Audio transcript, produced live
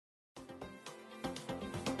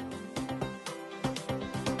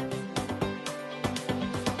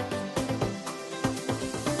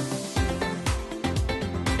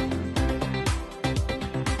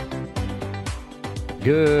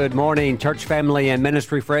Good morning, church family and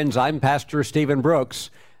ministry friends. I'm Pastor Stephen Brooks,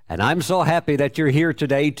 and I'm so happy that you're here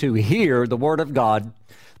today to hear the Word of God,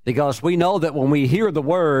 because we know that when we hear the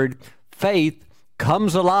Word, faith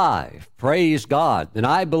comes alive. Praise God. And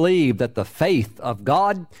I believe that the faith of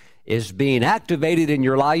God is being activated in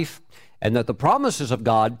your life, and that the promises of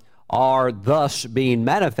God are thus being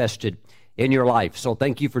manifested in your life. So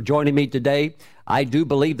thank you for joining me today. I do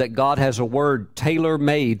believe that God has a word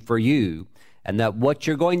tailor-made for you, and that what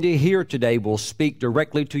you're going to hear today will speak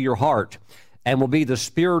directly to your heart and will be the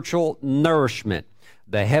spiritual nourishment,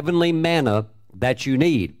 the heavenly manna that you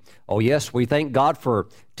need. Oh yes, we thank God for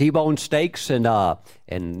T-bone steaks and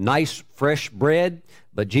nice fresh bread,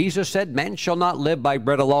 but Jesus said, man shall not live by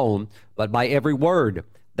bread alone, but by every word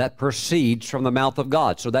that proceeds from the mouth of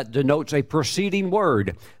God. So that denotes a proceeding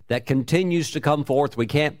word that continues to come forth. We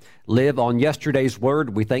can't live on yesterday's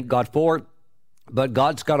word. We thank God for it. But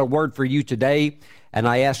God's got a word for you today, and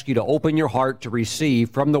I ask you to open your heart to receive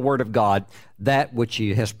from the Word of God that which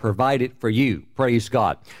He has provided for you. Praise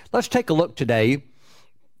God. Let's take a look today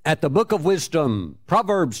at the book of wisdom,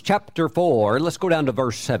 Proverbs chapter 4. Let's go down to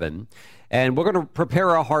verse 7. And we're going to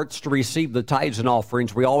prepare our hearts to receive the tithes and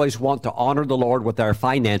offerings. We always want to honor the Lord with our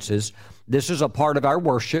finances. This is a part of our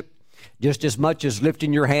worship. Just as much as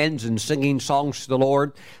lifting your hands and singing songs to the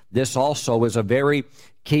Lord, this also is a very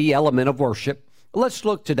key element of worship. Let's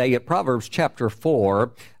look today at Proverbs chapter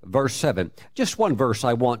 4, verse 7. Just one verse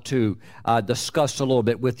I want to discuss a little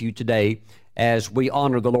bit with you today as we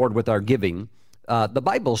honor the Lord with our giving. The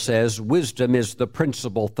Bible says, wisdom is the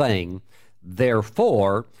principal thing.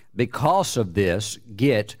 Therefore, because of this,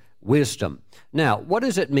 get wisdom. Now, what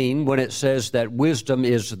does it mean when it says that wisdom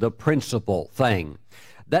is the principal thing?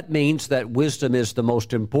 That means that wisdom is the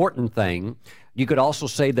most important thing. You could also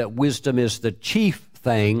say that wisdom is the chief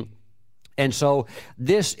thing. And so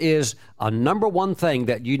this is a number one thing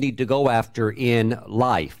that you need to go after in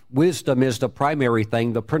life. Wisdom is the primary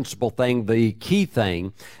thing, the principal thing, the key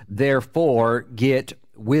thing. Therefore, get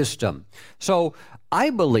wisdom. So I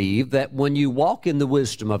believe that when you walk in the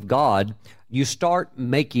wisdom of God, you start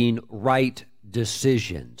making right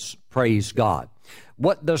decisions. Praise God.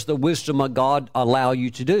 What does the wisdom of God allow you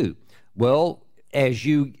to do? Well, as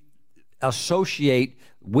you associate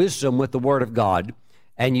wisdom with the Word of God,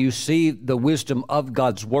 and you see the wisdom of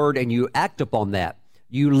God's Word, and you act upon that,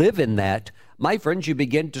 you live in that, my friends, you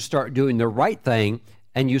begin to start doing the right thing,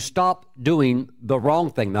 and you stop doing the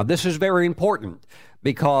wrong thing. Now, this is very important,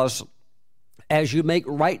 because as you make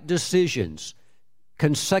right decisions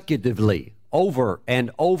consecutively over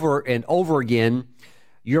and over and over again,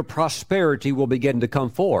 your prosperity will begin to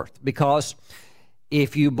come forth. Because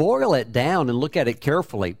if you boil it down and look at it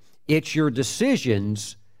carefully, it's your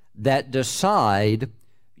decisions that decide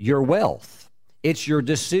your wealth. It's your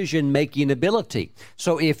decision-making ability.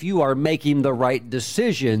 So if you are making the right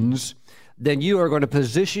decisions, then you are going to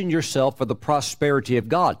position yourself for the prosperity of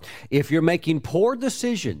God. If you're making poor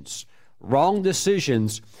decisions, wrong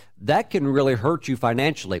decisions, that can really hurt you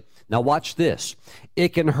financially. Now watch this. It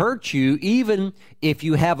can hurt you even if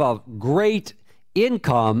you have a great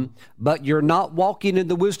income, but you're not walking in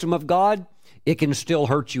the wisdom of God. It can still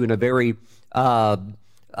hurt you in a very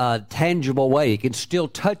tangible way. It can still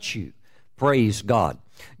touch you. Praise God.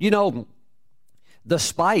 You know,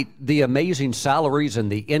 despite the amazing salaries and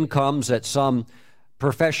the incomes that some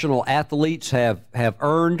professional athletes have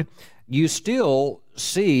earned, you still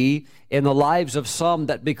see in the lives of some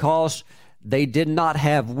that because they did not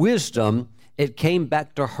have wisdom, it came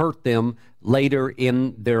back to hurt them later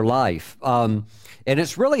in their life. And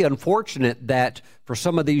it's really unfortunate that for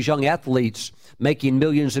some of these young athletes making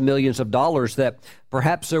millions and millions of dollars, that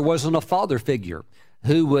perhaps there wasn't a father figure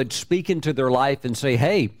who would speak into their life and say,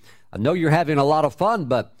 hey, I know you're having a lot of fun,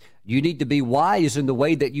 but you need to be wise in the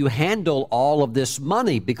way that you handle all of this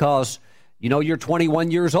money, because you know, you're 21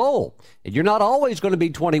 years old, and you're not always going to be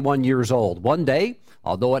 21 years old. One day,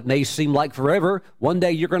 although it may seem like forever, one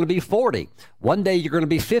day you're going to be 40. One day you're going to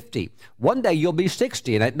be 50. One day you'll be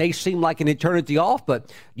 60, and it may seem like an eternity off,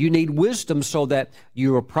 but you need wisdom so that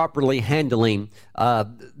you are properly handling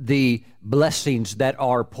the blessings that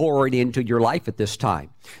are pouring into your life at this time.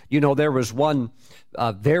 You know, there was one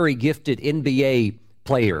very gifted NBA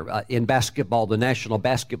player in basketball, the National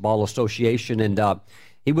Basketball Association, and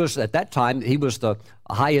he was, at that time, he was the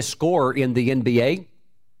highest scorer in the NBA.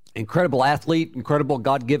 Incredible athlete, incredible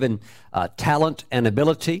God-given talent and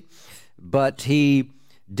ability. But he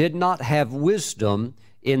did not have wisdom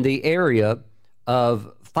in the area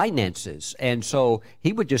of finances. And so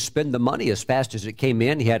he would just spend the money as fast as it came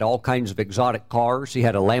in. He had all kinds of exotic cars. He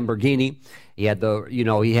had a Lamborghini. He had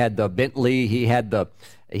the Bentley. He had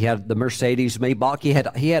the Mercedes Maybach.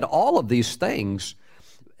 He had all of these things.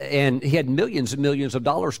 And he had millions and millions of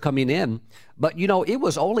dollars coming in. But, it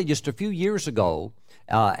was only just a few years ago,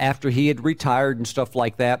 after he had retired and stuff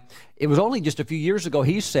like that, it was only just a few years ago,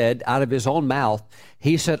 he said, out of his own mouth,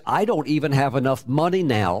 he said, I don't even have enough money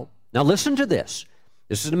now. Now listen to this.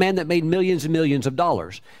 This is a man that made millions and millions of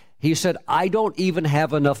dollars. He said, I don't even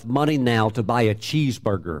have enough money now to buy a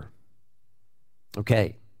cheeseburger.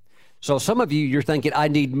 Okay. So some of you, you're thinking, I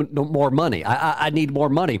need more money. I need more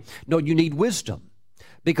money. No, you need wisdom.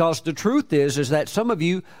 Because the truth is that some of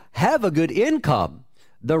you have a good income.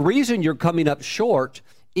 The reason you're coming up short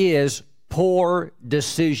is poor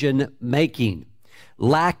decision making,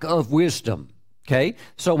 lack of wisdom. Okay?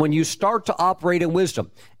 So when you start to operate in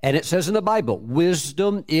wisdom, and it says in the Bible,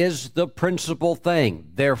 wisdom is the principal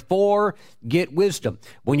thing. Therefore, get wisdom.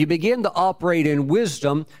 When you begin to operate in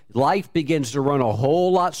wisdom, life begins to run a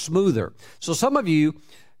whole lot smoother. So some of you,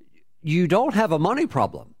 you don't have a money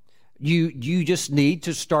problem. You just need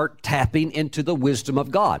to start tapping into the wisdom of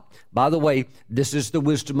God. By the way, this is the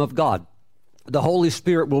wisdom of God. The Holy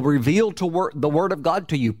Spirit will reveal the Word of God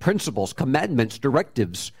to you, principles, commandments,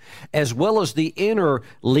 directives, as well as the inner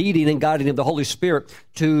leading and guiding of the Holy Spirit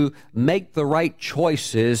to make the right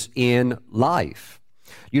choices in life.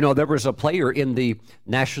 There was a player in the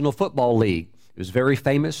National Football League. He was very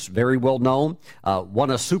famous, very well known, won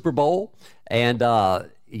a Super Bowl, and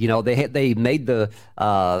they made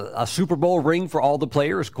a Super Bowl ring for all the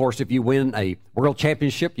players. Of course, if you win a world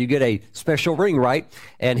championship, you get a special ring, right?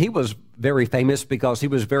 And he was very famous because he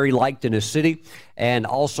was very liked in his city, and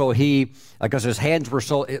also because his hands were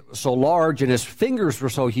so large and his fingers were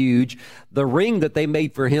so huge, the ring that they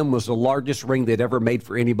made for him was the largest ring they'd ever made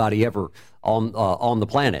for anybody ever on the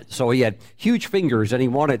planet. So he had huge fingers, and he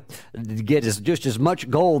wanted to get just as much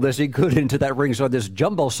gold as he could into that ring. So this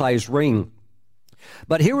jumbo-sized ring.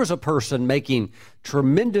 But here was a person making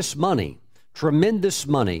tremendous money,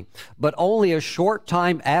 but only a short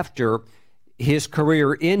time after his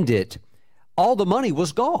career ended, all the money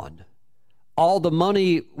was gone. All the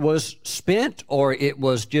money was spent, or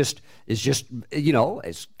it's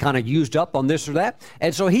kind of used up on this or that.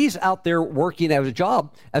 And so he's out there working at a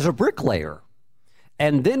job as a bricklayer.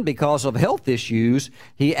 And then because of health issues,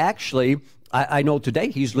 he actually, I know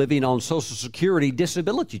today he's living on Social Security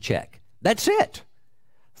disability check. That's it.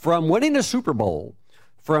 From winning a Super Bowl,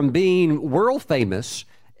 from being world famous,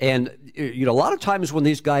 and a lot of times when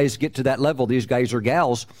these guys get to that level, these guys or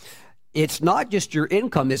gals, it's not just your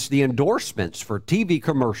income, it's the endorsements for TV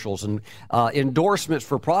commercials and endorsements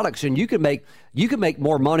for products. And you can make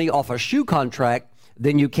more money off a shoe contract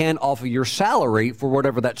than you can off of your salary for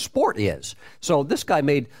whatever that sport is. So this guy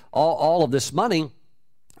made all of this money,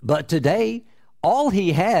 but today all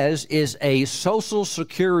he has is a Social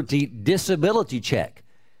Security disability check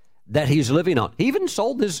that he's living on. He even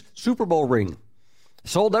sold his Super Bowl ring,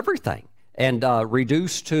 sold everything, and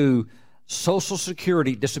reduced to Social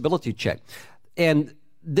Security disability check. And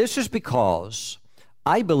this is because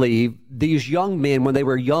I believe these young men, when they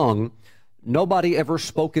were young, nobody ever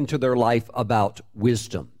spoke into their life about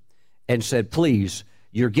wisdom and said, please,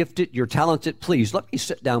 you're gifted, you're talented, please let me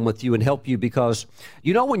sit down with you and help you, because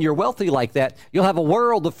when you're wealthy like that, you'll have a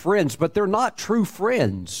world of friends, but they're not true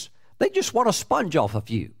friends. They just want to sponge off of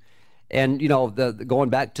you. And, going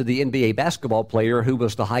back to the NBA basketball player who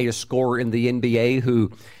was the highest scorer in the NBA,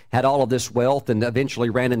 who had all of this wealth and eventually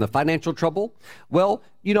ran into financial trouble. Well,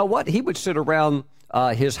 you know what? He would sit around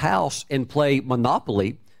his house and play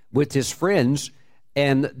Monopoly with his friends,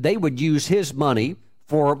 and they would use his money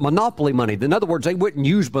for Monopoly money. In other words, they wouldn't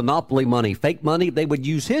use Monopoly money, fake money. They would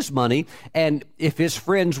use his money, and if his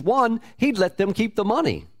friends won, he'd let them keep the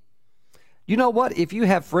money. You know what? If you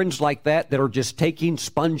have friends like that are just taking,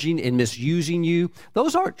 sponging, and misusing you,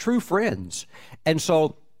 those aren't true friends. And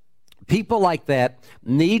so people like that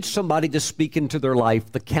need somebody to speak into their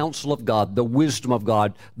life, the counsel of God, the wisdom of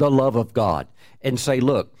God, the love of God, and say,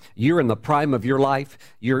 look, you're in the prime of your life,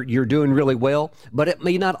 you're doing really well, but it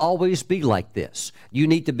may not always be like this. You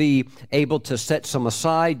need to be able to set some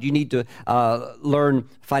aside. You need to learn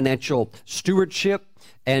financial stewardship.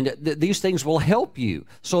 And these things will help you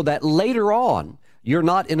so that later on, you're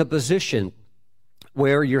not in a position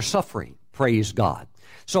where you're suffering. Praise God.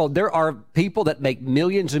 So there are people that make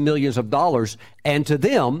millions and millions of dollars, and to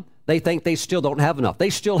them, they think they still don't have enough.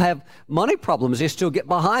 They still have money problems. They still get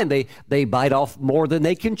behind. They bite off more than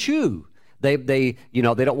they can chew. They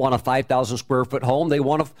don't want a 5,000 square foot home. They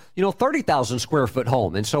want a 30,000 square foot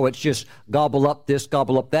home. And so it's just gobble up this,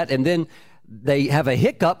 gobble up that. And then they have a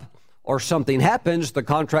hiccup or something happens, the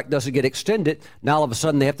contract doesn't get extended. Now all of a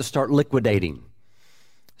sudden they have to start liquidating.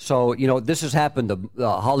 So, this has happened to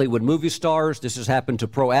Hollywood movie stars. This has happened to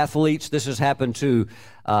pro athletes. This has happened to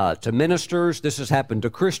ministers. This has happened to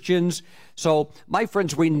Christians. So, my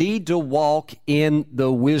friends, we need to walk in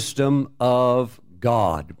the wisdom of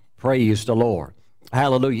God. Praise the Lord.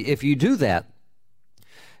 Hallelujah. If you do that,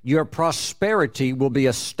 your prosperity will be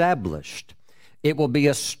established. It will be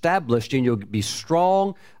established and you'll be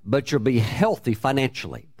strong, but you'll be healthy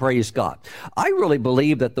financially. Praise God. I really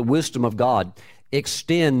believe that the wisdom of God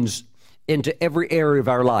extends into every area of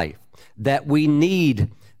our life, that we need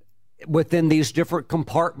within these different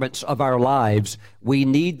compartments of our lives, we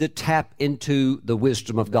need to tap into the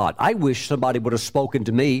wisdom of God. I wish somebody would have spoken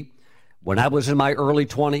to me when I was in my early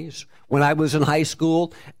 20s, when I was in high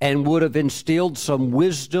school, and would have instilled some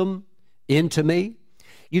wisdom into me.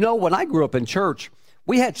 When I grew up in church,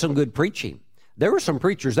 we had some good preaching. There were some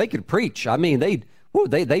preachers, they could preach. I mean, they'd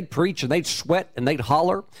preach and they'd sweat and they'd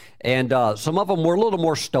holler. And some of them were a little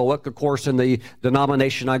more stoic. Of course, in the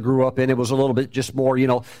denomination I grew up in, it was a little bit just more,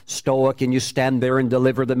 stoic, and you stand there and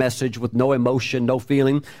deliver the message with no emotion, no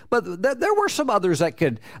feeling. But there were some others that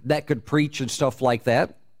could preach and stuff like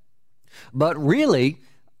that. But really,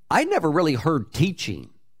 I never really heard teaching.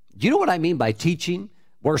 Do you know what I mean by teaching?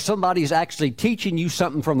 Where somebody's actually teaching you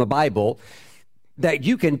something from the Bible that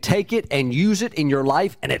you can take it and use it in your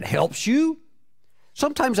life and it helps you.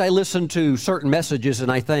 Sometimes I listen to certain messages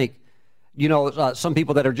and I think, some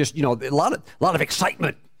people that are just, a lot of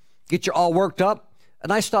excitement, get you all worked up.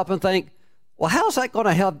 And I stop and think, well, how's that going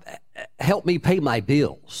to help me pay my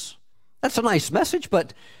bills? That's a nice message,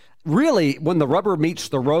 but really, when the rubber meets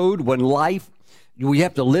the road, when we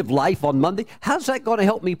have to live life on Monday, how's that going to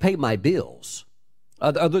help me pay my bills?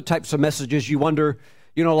 Other types of messages you wonder,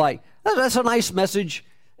 that's a nice message,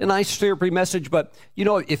 a nice therapy message, but,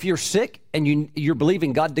 if you're sick and you're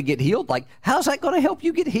believing God to get healed, how's that going to help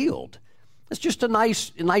you get healed? It's just a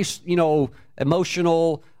nice, emotional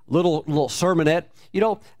little sermonette.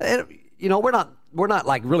 We're not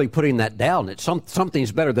like really putting that down. It's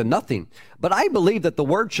something's better than nothing. But I believe that the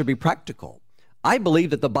word should be practical. I believe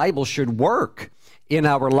that the Bible should work in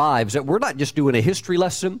our lives, that we're not just doing a history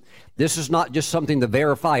lesson. This is not just something to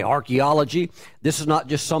verify archaeology. This is not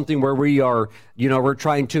just something where we are, we're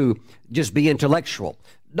trying to just be intellectual.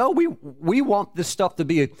 No, we want this stuff to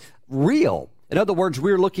be real. In other words,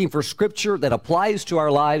 we're looking for scripture that applies to our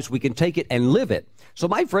lives. We can take it and live it. So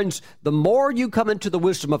my friends, the more you come into the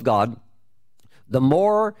wisdom of God, the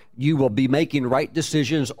more you will be making right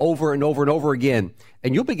decisions over and over and over again.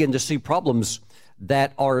 And you'll begin to see problems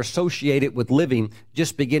that are associated with living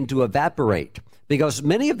just begin to evaporate. Because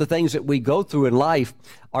many of the things that we go through in life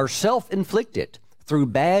are self-inflicted through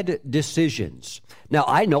bad decisions. Now,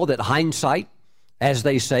 I know that hindsight, as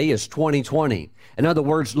they say, is 20/20. In other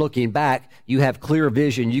words, looking back, you have clear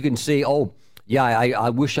vision. You can see, I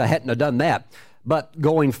wish I hadn't have done that. But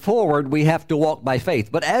going forward, we have to walk by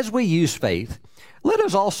faith. But as we use faith, let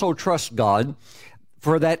us also trust God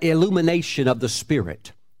for that illumination of the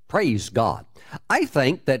Spirit. Praise God. I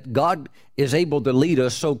think that God is able to lead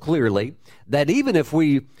us so clearly that even if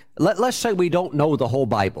let's say we don't know the whole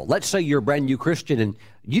Bible. Let's say you're a brand new Christian and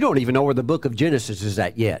you don't even know where the book of Genesis is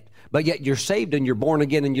at yet. But yet you're saved and you're born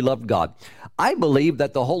again and you love God. I believe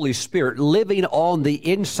that the Holy Spirit living on the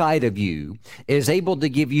inside of you is able to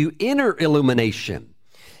give you inner illumination,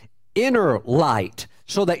 inner light,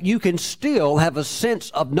 so that you can still have a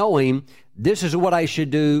sense of knowing this is what I should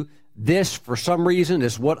do. This, for some reason,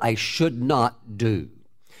 is what I should not do.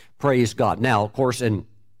 Praise God. Now, of course, in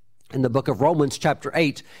the book of Romans chapter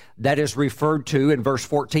 8, that is referred to in verse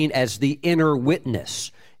 14 as the inner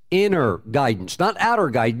witness. Inner guidance, not outer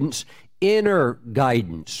guidance, inner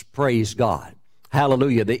guidance. Praise God.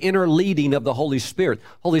 Hallelujah. The inner leading of the Holy Spirit.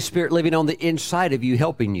 Holy Spirit living on the inside of you,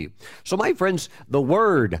 helping you. So my friends, the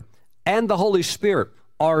Word and the Holy Spirit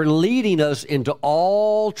are leading us into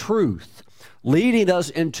all truth, leading us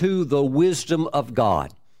into the wisdom of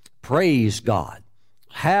God. Praise God.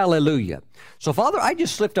 Hallelujah. So Father, I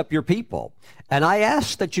just lift up your people and I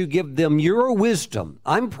ask that you give them your wisdom.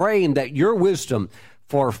 I'm praying that your wisdom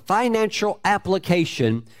for financial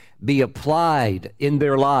application be applied in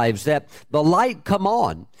their lives, that the light come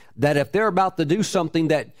on, that if they're about to do something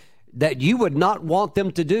that you would not want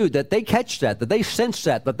them to do, that they catch that they sense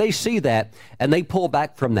that they see that, and they pull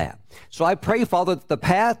back from that. So I pray, Father, that the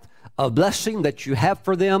path of blessing that you have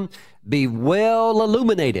for them be well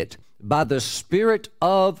illuminated by the Spirit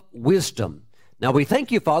of wisdom. Now we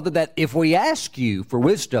thank you, Father, that if we ask you for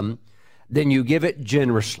wisdom, then you give it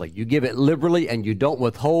generously. You give it liberally, and you don't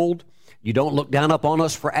withhold. You don't look down upon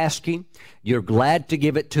us for asking. You're glad to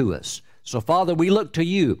give it to us. So, Father, we look to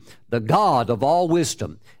you, the God of all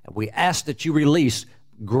wisdom, and we ask that you release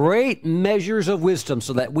great measures of wisdom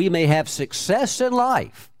so that we may have success in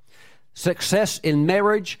life, success in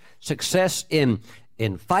marriage, success in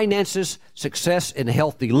finances, success in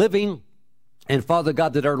healthy living, and Father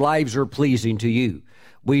God, that our lives are pleasing to you.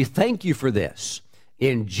 We thank you for this.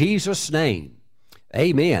 In Jesus' name,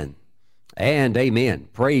 amen and amen.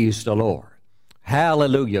 Praise the Lord.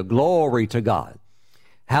 Hallelujah. Glory to God.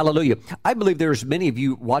 Hallelujah. I believe there's many of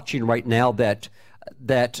you watching right now that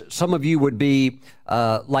some of you would be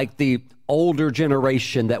like the older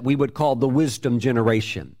generation that we would call the wisdom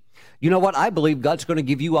generation. You know what? I believe God's going to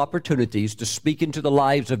give you opportunities to speak into the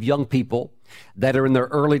lives of young people that are in their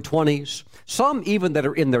early 20s, some even that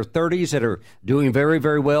are in their 30s that are doing very,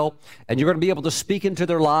 very well. And you're going to be able to speak into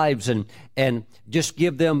their lives and just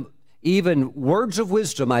give them even words of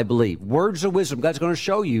wisdom, I believe. Words of wisdom. God's going to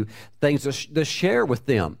show you things to share with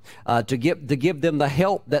them, to give them the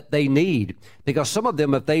help that they need. Because some of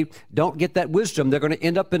them, if they don't get that wisdom, they're going to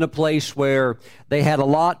end up in a place where they had a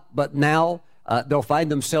lot, but now they'll find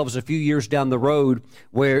themselves a few years down the road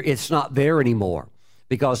where it's not there anymore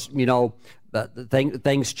because,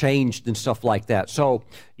 things changed and stuff like that. So,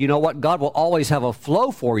 you know what? God will always have a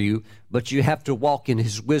flow for you, but you have to walk in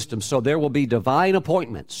His wisdom. So there will be divine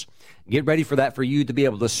appointments. Get ready for that, for you to be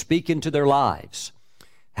able to speak into their lives.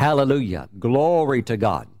 Hallelujah. Glory to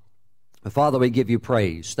God. Father, we give you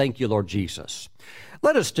praise. Thank you, Lord Jesus.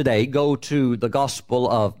 Let us today go to the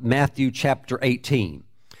Gospel of Matthew chapter 18.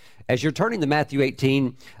 As you're turning to Matthew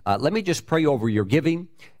 18, let me just pray over your giving.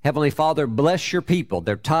 Heavenly Father, bless your people,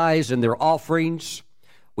 their tithes and their offerings.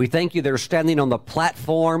 We thank you they're standing on the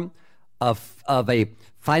platform of a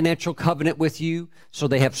financial covenant with you, so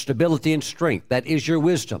they have stability and strength. That is your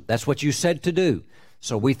wisdom. That's what you said to do.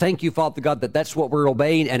 So we thank you, Father God, that that's what we're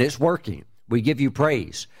obeying, and it's working. We give you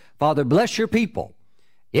praise. Father, bless your people.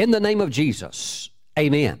 In the name of Jesus,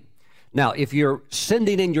 amen. Now, if you're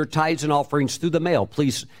sending in your tithes and offerings through the mail,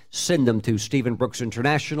 please send them to Stephen Brooks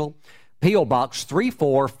International, P.O. Box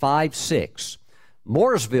 3456,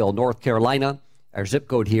 Mooresville, North Carolina. Our zip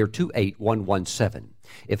code here, 28117.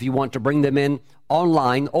 If you want to bring them in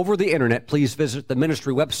online over the internet, please visit the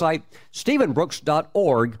ministry website,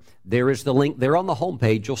 stephenbrooks.org. There is the link there on the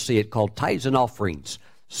homepage. You'll see it called Tithes and Offerings,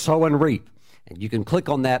 Sow and Reap. And you can click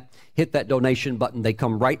on that, hit that donation button. They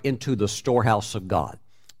come right into the storehouse of God.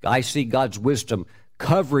 I see God's wisdom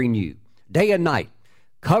covering you day and night,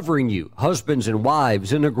 covering you, husbands and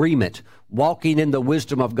wives in agreement, walking in the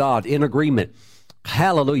wisdom of God in agreement.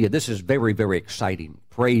 Hallelujah. This is very, very exciting.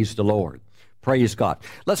 Praise the Lord. Praise God.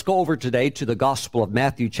 Let's go over today to the Gospel of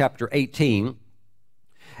Matthew chapter 18,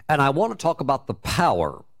 and I want to talk about the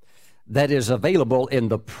power that is available in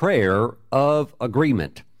the prayer of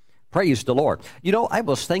agreement. Praise the Lord. I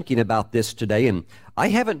was thinking about this today, and I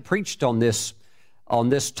haven't preached on this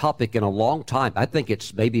topic in a long time. I think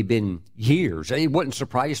it's maybe been years. It wouldn't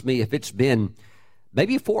surprise me if it's been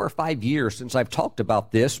maybe 4 or 5 years since I've talked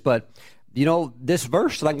about this, but this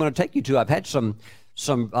verse that I'm going to take you to, I've had some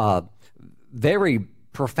very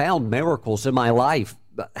profound miracles in my life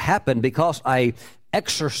happen because I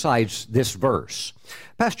exercised this verse.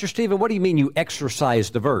 Pastor Stephen, what do you mean you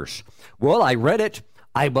exercised the verse? Well, I read it,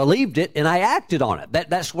 I believed it, and I acted on it.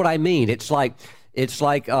 That's what I mean. It's like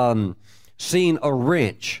seeing a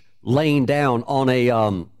wrench laying down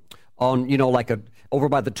on over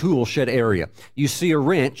by the tool shed area. You see a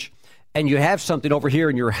wrench, and you have something over here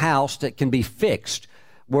in your house that can be fixed.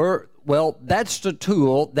 Well, that's the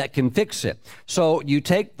tool that can fix it. So you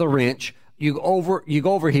take the wrench, you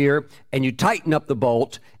go over here, and you tighten up the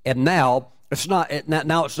bolt, and now it's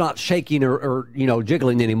not shaking or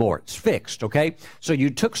jiggling anymore. It's fixed, okay? So you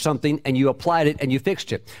took something and you applied it and you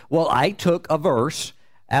fixed it. Well, I took a verse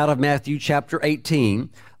out of Matthew chapter 18,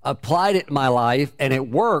 applied it in my life, and it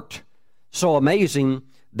worked so amazing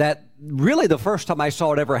that really the first time I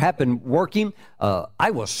saw it ever happen working, I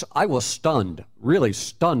was stunned, really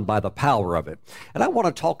stunned by the power of it. And I want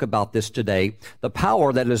to talk about this today, the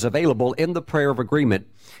power that is available in the prayer of agreement.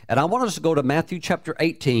 And I want us to go to Matthew chapter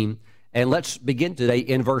 18, and let's begin today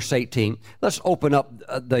in verse 18. Let's open up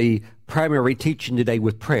the primary teaching today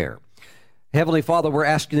with prayer. Heavenly Father, we're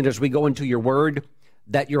asking that as we go into your word,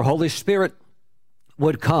 that your Holy Spirit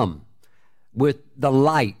would come with the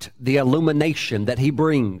light, the illumination that he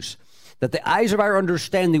brings, that the eyes of our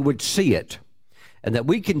understanding would see it, and that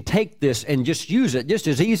we can take this and just use it just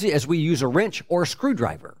as easy as we use a wrench or a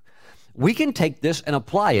screwdriver. We can take this and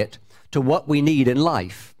apply it to what we need in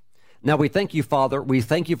life. Now, we thank you, Father. We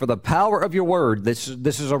thank you for the power of your word. This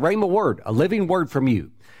is a rhema word, a living word from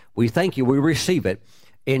you. We thank you. We receive it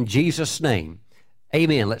in Jesus' name.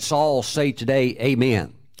 Amen. Let's all say today,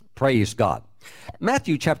 amen. Praise God.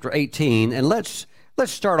 Matthew chapter 18, and let's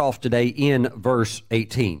start off today in verse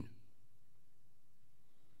 18.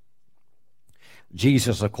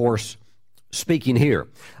 Jesus, of course, speaking here.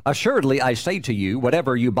 Assuredly, I say to you,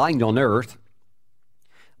 whatever you bind on earth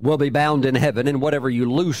will be bound in heaven, and whatever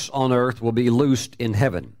you loose on earth will be loosed in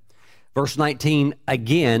heaven. Verse 19,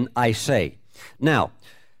 again I say. Now,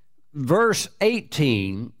 verse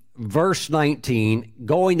 18, verse 19,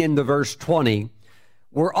 going into verse 20,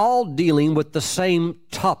 we're all dealing with the same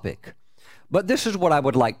topic. But this is what I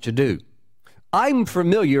would like to do. I'm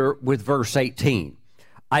familiar with verse 18.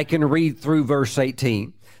 I can read through verse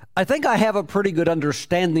 18. I think I have a pretty good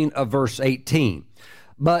understanding of verse 18.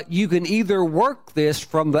 But you can either work this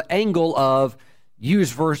from the angle of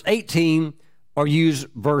use verse 18 or use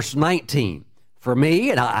verse 19. For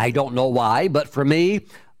me, and I don't know why, but for me,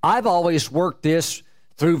 I've always worked this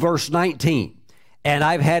through verse 19. And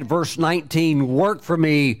I've had verse 19 work for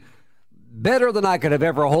me better than I could have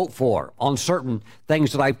ever hoped for on certain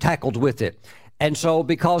things that I've tackled with it. And so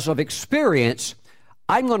because of experience,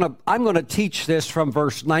 I'm going to teach this from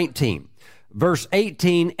verse 19. Verse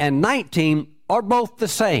 18 and 19 are both the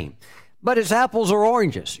same, but it's apples or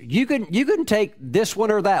oranges. You can take this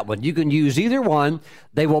one or that one. You can use either one.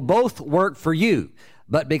 They will both work for you.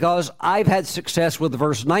 But because I've had success with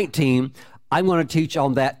verse 19, I'm going to teach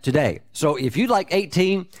on that today. So if you like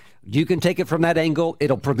 18, you can take it from that angle.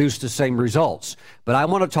 It'll produce the same results. But I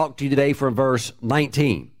want to talk to you today from verse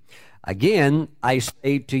 19. Again, I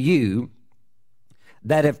say to you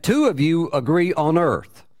that if two of you agree on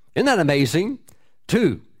earth, isn't that amazing?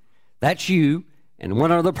 Two, that's you and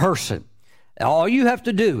one other person. All you have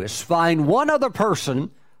to do is find one other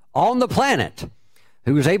person on the planet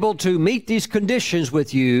who is able to meet these conditions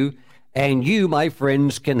with you, and you, my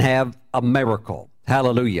friends, can have a miracle.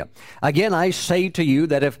 Hallelujah. Again, I say to you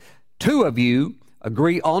that if two of you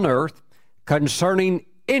agree on earth concerning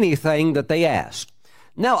anything that they ask.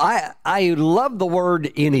 Now, I love the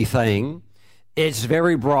word anything. It's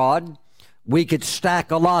very broad. We could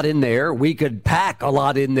stack a lot in there. We could pack a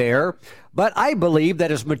lot in there. But I believe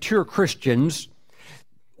that as mature Christians,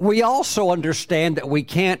 we also understand that we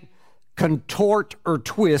can't contort or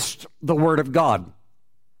twist the Word of God.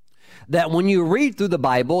 That when you read through the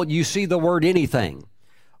Bible, you see the word anything,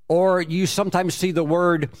 or you sometimes see the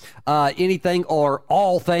word anything or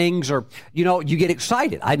all things, or, you get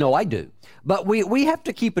excited. I know I do. But we have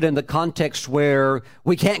to keep it in the context where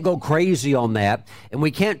we can't go crazy on that, and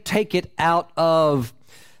we can't take it out of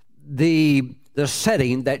the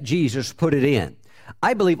setting that Jesus put it in.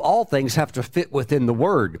 I believe all things have to fit within the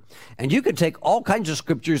Word. And you could take all kinds of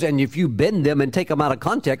scriptures, and if you bend them and take them out of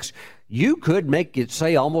context, you could make it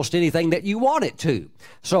say almost anything that you want it to.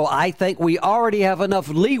 So I think we already have enough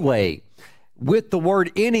leeway with the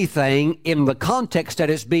word anything in the context that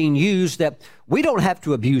it's being used that we don't have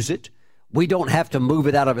to abuse it. We don't have to move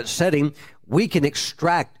it out of its setting. We can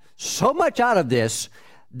extract so much out of this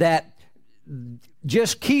that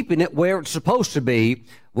just keeping it where it's supposed to be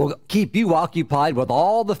will keep you occupied with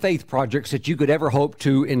all the faith projects that you could ever hope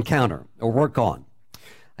to encounter or work on.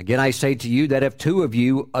 Again, I say to you that if two of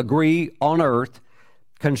you agree on earth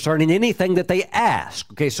concerning anything that they ask,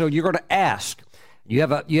 okay, so you're going to ask. You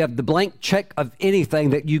have the blank check of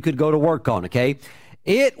anything that you could go to work on, okay?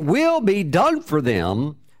 It will be done for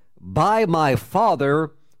them by my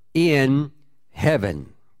Father in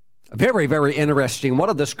heaven. Very, very interesting. One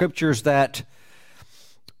of the scriptures that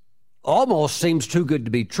almost seems too good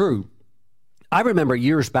to be true. I remember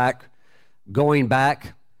years back, going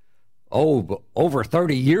back, over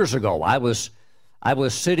 30 years ago, I was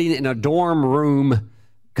sitting in a dorm room,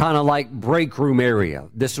 kind of like break room area.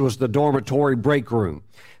 This was the dormitory break room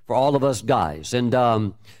for all of us guys. And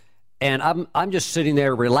I'm just sitting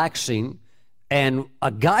there relaxing, and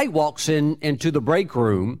a guy walks into the break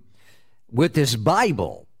room with his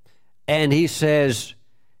Bible, and he says,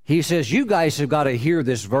 you guys have got to hear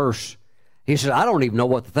this verse. He said, I don't even know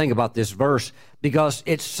what to think about this verse because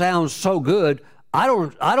it sounds so good. I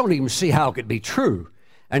don't even see how it could be true.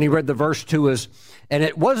 And he read the verse to us, and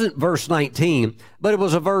it wasn't verse 19, but it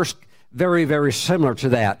was a verse very, very similar to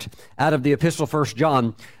that out of the Epistle 1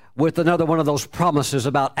 John with another one of those promises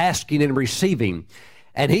about asking and receiving.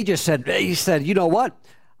 And he said, you know what?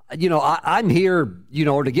 I'm here,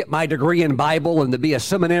 to get my degree in Bible and to be a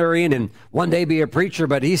seminarian and one day be a preacher.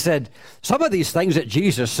 But he said, some of these things that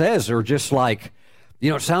Jesus says are just like,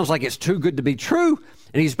 it sounds like it's too good to be true.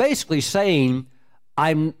 And he's basically saying,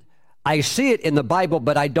 I'm I see it in the Bible,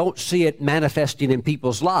 but I don't see it manifesting in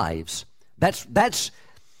people's lives. That's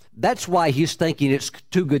why he's thinking it's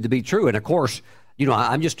too good to be true. And of course, you know,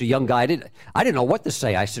 I'm just a young guy. I didn't know what to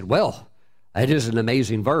say. I said, well, it is an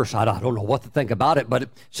amazing verse. I don't know what to think about it, but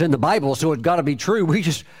it's in the Bible, so it's got to be true. We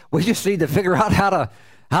just need to figure out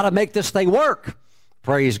how to make this thing work.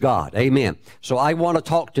 Praise God. Amen. So I want to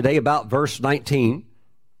talk today about verse 19.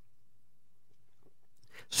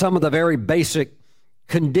 Some of the very basic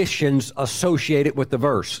conditions associated with the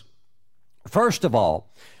verse. First of all,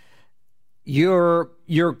 you're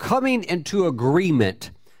coming into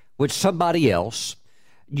agreement with somebody else.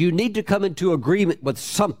 You need to come into agreement with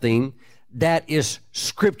something that is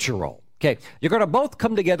scriptural. Okay, you're going to both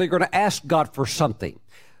come together. You're going to ask God for something.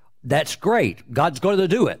 That's great. God's going to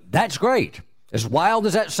do it. That's great. As wild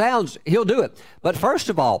as that sounds, he'll do it. But first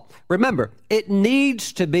of all, remember, it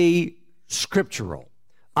needs to be scriptural.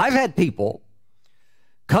 I've had people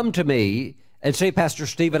come to me and say, Pastor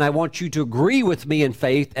Stephen, I want you to agree with me in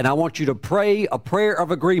faith, and I want you to pray a prayer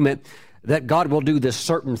of agreement that God will do this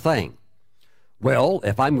certain thing. Well,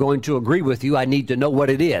 if I'm going to agree with you, I need to know what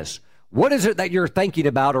it is. What is it that you're thinking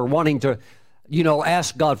about or wanting to,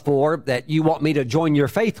 ask God for that you want me to join your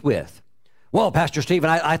faith with? Well, Pastor Stephen,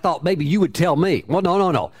 I thought maybe you would tell me. Well,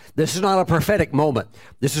 no. This is not a prophetic moment.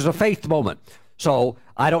 This is a faith moment. So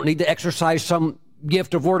I don't need to exercise some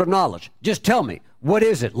gift of word of knowledge. Just tell me, what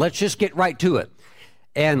is it? Let's just get right to it.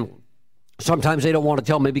 And sometimes they don't want to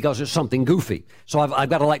tell me because it's something goofy. So I've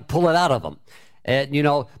got to pull it out of them. And,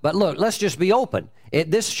 but look, let's just be open.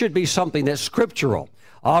 This should be something that's scriptural.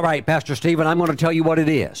 All right, Pastor Stephen, I'm going to tell you what it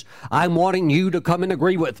is. I'm wanting you to come and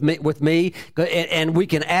agree with me, and we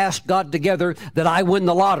can ask God together that I win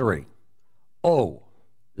the lottery. Oh,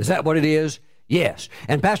 is that what it is? Yes.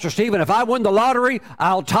 And Pastor Stephen, if I win the lottery,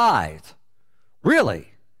 I'll tithe. Really?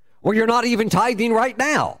 Well, you're not even tithing right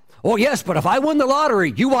now. Oh, yes, but if I win the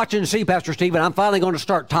lottery, you watch and see, Pastor Stephen, I'm finally going to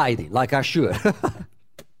start tithing like I should.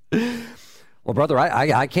 Well, brother,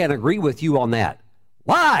 I can't agree with you on that.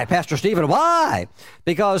 Why, Pastor Stephen? Why?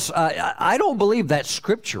 Because I don't believe that's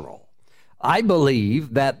scriptural. I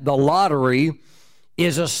believe that the lottery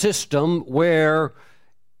is a system where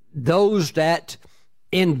those that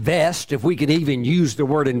invest, if we can even use the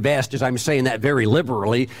word invest, as I'm saying that very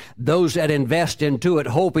liberally, those that invest into it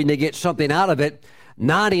hoping to get something out of it,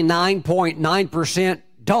 99.9%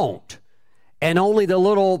 don't. And only the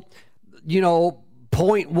little,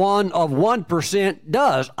 0.1 of 1%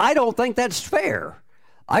 does. I don't think that's fair.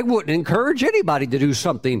 I wouldn't encourage anybody to do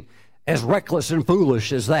something as reckless and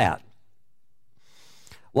foolish as that.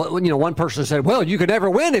 Well, one person said, well, you could never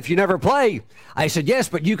win if you never play. I said, yes,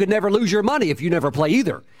 but you could never lose your money if you never play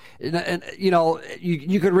either. And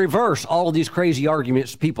you could reverse all of these crazy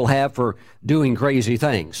arguments people have for doing crazy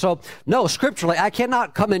things. So, no, scripturally, I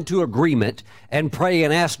cannot come into agreement and pray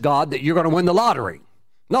and ask God that you're going to win the lottery.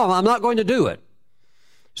 No, I'm not going to do it.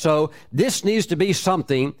 So this needs to be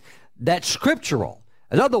something that's scriptural.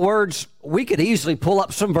 In other words, we could easily pull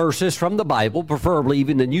up some verses from the Bible, preferably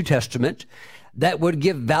even the New Testament, that would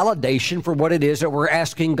give validation for what it is that we're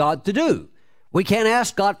asking God to do. We can't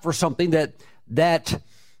ask God for something that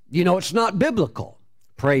it's not biblical.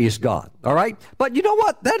 Praise God. All right? But you know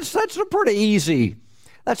what? That's a pretty easy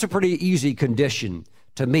condition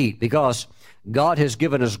to meet, because God has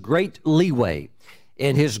given us great leeway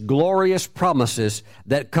in his glorious promises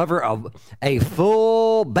that cover a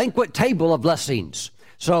full banquet table of blessings.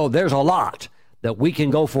 So there's a lot that we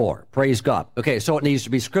can go for. Praise God. Okay, so it needs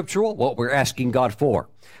to be scriptural, what we're asking God for,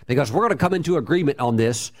 because we're going to come into agreement on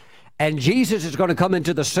this, and Jesus is going to come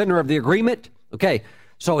into the center of the agreement. Okay,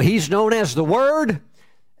 so he's known as the Word,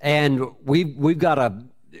 and we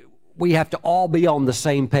have to all be on the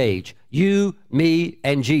same page. You, me,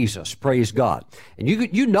 and Jesus. Praise God. And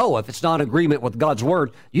you know if it's not agreement with God's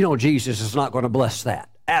Word, Jesus is not going to bless that.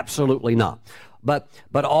 Absolutely not.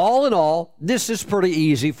 But all in all, this is pretty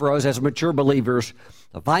easy for us as mature believers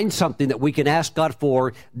to find something that we can ask God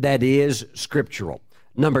for that is scriptural.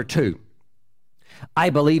 Number 2, I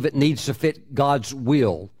believe it needs to fit God's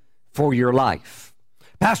will for your life.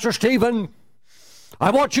 Pastor Stephen, I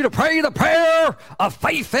want you to pray the prayer of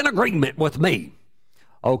faith and agreement with me.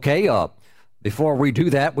 Okay, before we do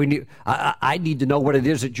that, I need to know what it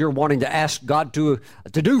is that you're wanting to ask God to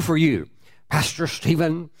do for you. Pastor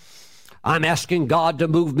Stephen, I'm asking God to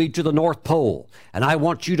move me to the North Pole, and I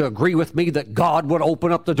want you to agree with me that God would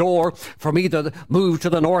open up the door for me to move to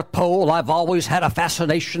the North Pole. I've always had a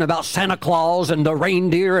fascination about Santa Claus and the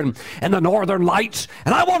reindeer and the Northern Lights,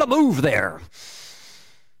 and I want to move there.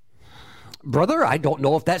 Brother, I don't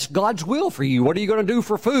know if that's God's will for you. What are you going to do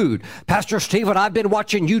for food? Pastor Stephen, I've been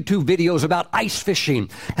watching YouTube videos about ice fishing,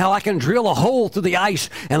 how I can drill a hole through the ice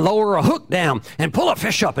and lower a hook down and pull a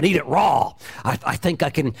fish up and eat it raw. I think I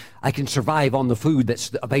can survive on the food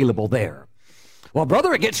that's available there. Well,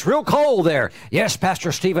 brother, it gets real cold there. Yes,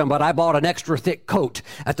 Pastor Stephen, but I bought an extra thick coat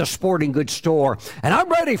at the sporting goods store, and I'm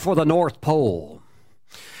ready for the North Pole.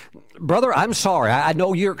 Brother, I'm sorry. I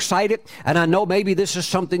know you're excited, and I know maybe this is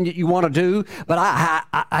something that you want to do, but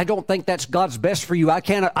I don't think that's God's best for you. I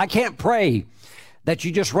can't pray that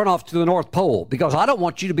you just run off to the North Pole, because I don't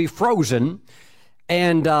want you to be frozen,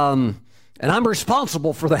 and I'm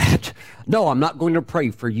responsible for that. No, I'm not going to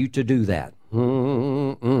pray for you to do that.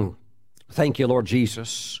 Thank you, Lord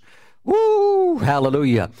Jesus. Woo,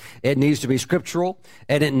 hallelujah. It needs to be scriptural,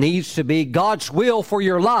 and it needs to be God's will for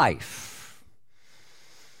your life.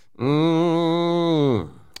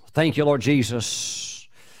 Thank you, Lord Jesus.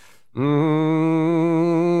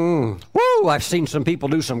 Woo, I've seen some people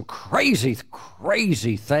do some crazy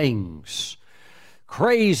things.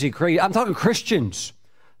 Crazy. I'm talking Christians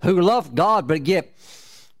who love God but get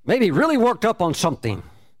maybe really worked up on something.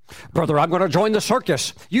 Brother, I'm going to join the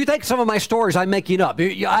circus. You think some of my stories I'm making up.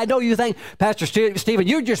 I know you think, Pastor Stephen,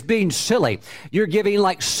 you're just being silly. You're giving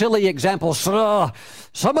like silly examples.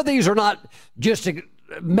 Some of these are not just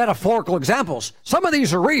metaphorical examples. Some of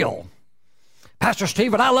these are real. Pastor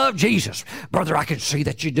Stephen, I love Jesus. Brother, I can see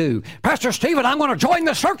that you do. Pastor Stephen, I'm going to join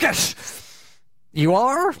the circus. You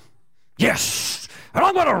are? Yes. And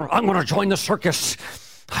I'm going to join the circus.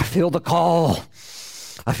 I feel the call.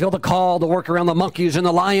 I feel the call to work around the monkeys and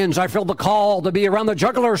the lions. I feel the call to be around the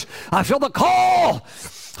jugglers. I feel the call.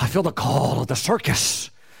 I feel the call of the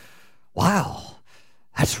circus. Wow.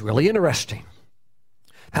 That's really interesting.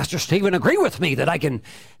 Pastor Stephen, agree with me that I can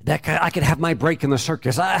have my break in the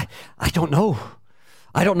circus. I don't know.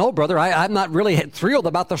 I don't know, brother. I'm not really thrilled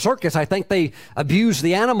about the circus. I think they abuse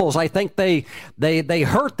the animals. I think they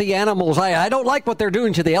hurt the animals. I don't like what they're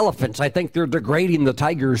doing to the elephants. I think they're degrading the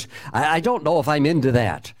tigers. I don't know if I'm into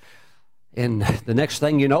that. And the next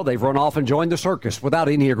thing you know, they've run off and joined the circus without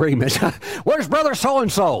any agreement. Where's brother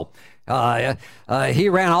so-and-so? He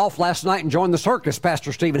ran off last night and joined the circus,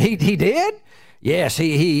 Pastor Stephen. He did? Yes,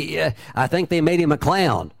 I think they made him a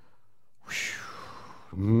clown.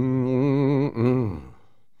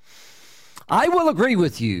 I will agree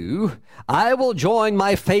with you. I will join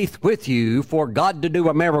my faith with you for God to do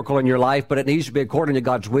a miracle in your life, but it needs to be according to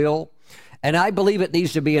God's will. And I believe it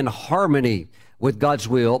needs to be in harmony with God's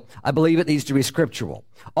will. I believe it needs to be scriptural.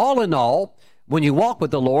 All in all, when you walk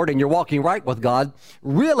with the Lord and you're walking right with God,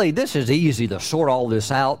 really this is easy to sort all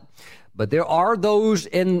this out. But there are those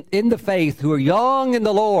in the faith who are young in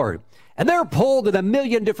the Lord, and they're pulled in a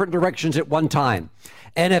million different directions at one time.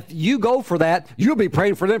 And if you go for that, you'll be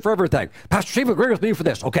praying for them for everything. Pastor Stephen, agree with me for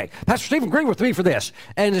this. Okay. Pastor Stephen, agree with me for this.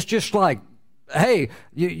 And it's just like, hey,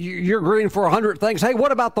 you're agreeing for 100 things. Hey,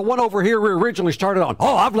 what about the one over here we originally started on?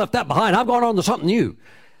 Oh, I've left that behind. I'm going on to something new.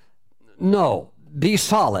 No, be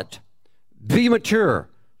solid. Be mature.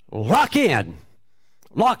 Lock in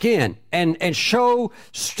and show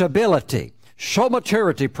stability, show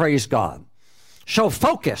maturity, praise God, show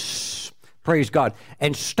focus, praise God,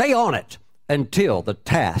 and stay on it until the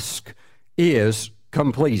task is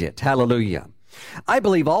completed. Hallelujah. I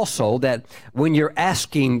believe also that when you're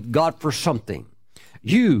asking God for something,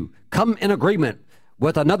 you come in agreement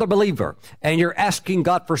with another believer and you're asking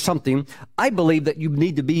God for something, I believe that you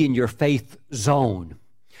need to be in your faith zone.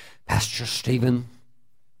 Pastor Stephen,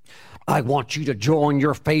 I want you to join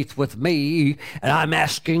your faith with me, and I'm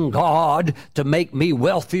asking God to make me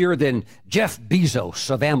wealthier than Jeff Bezos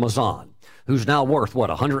of Amazon, who's now worth,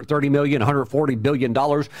 $130 million, $140 billion.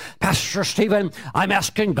 Pastor Stephen, I'm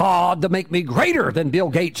asking God to make me greater than Bill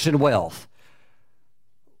Gates in wealth.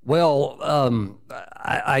 Well,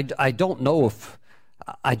 I don't know if,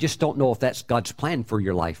 I just don't know if that's God's plan for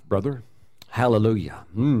your life, brother. Hallelujah.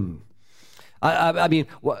 I mean,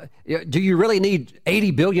 do you really need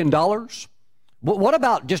 $80 billion? What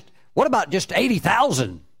about just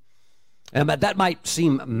 80,000? And that might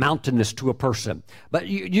seem mountainous to a person, but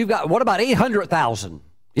you've got, what about 800,000?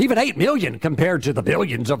 Even 8 million compared to the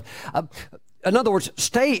billions of, in other words,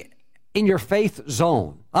 stay in your faith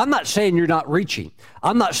zone. I'm not saying you're not reaching.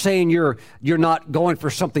 I'm not saying you're not going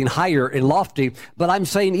for something higher and lofty, but I'm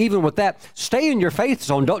saying even with that, stay in your faith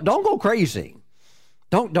zone. Don't go crazy.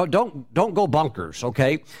 Don't go bonkers,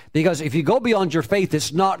 okay? Because if you go beyond your faith,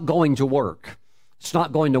 it's not going to work. It's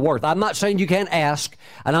not going to work. I'm not saying you can't ask,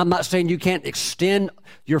 and I'm not saying you can't extend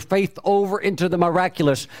your faith over into the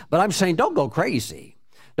miraculous, but I'm saying don't go crazy.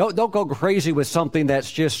 Don't go crazy with something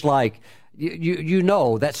that's just like, you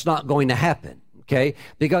know that's not going to happen, okay?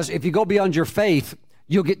 Because if you go beyond your faith,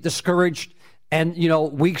 you'll get discouraged, and,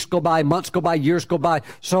 weeks go by, months go by, years go by.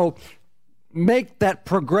 So make that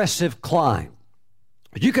progressive climb.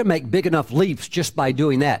 You can make big enough leaps just by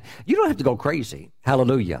doing that. You don't have to go crazy.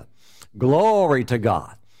 Hallelujah. Glory to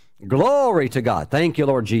God. Glory to God. Thank you,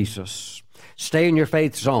 Lord Jesus. Stay in your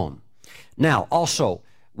faith zone. Now, also,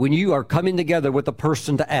 when you are coming together with a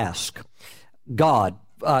person to ask God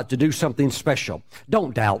to do something special,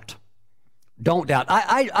 don't doubt. Don't doubt.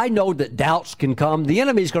 I know that doubts can come. The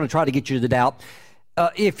enemy is going to try to get you to doubt.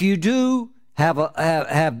 If you do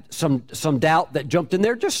have some doubt that jumped in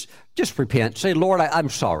there, just repent. Say, Lord, I'm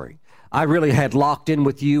sorry. I really had locked in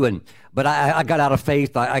with you, but I got out of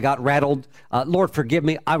faith. I got rattled. Lord, forgive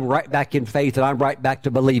me. I'm right back in faith, and I'm right back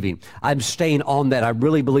to believing. I'm staying on that. I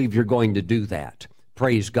really believe you're going to do that.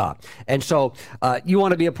 Praise God. And so you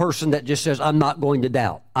want to be a person that just says, I'm not going to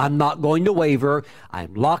doubt. I'm not going to waver.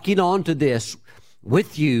 I'm locking on to this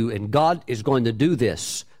with you, and God is going to do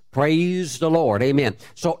this. Praise the Lord. Amen.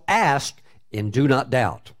 So ask and do not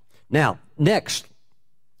doubt. Now, next,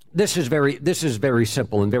 this is very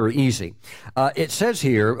simple and very easy. It says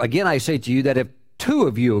here, again, I say to you that if two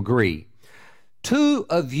of you agree,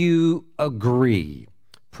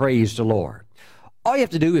 praise the Lord. All you have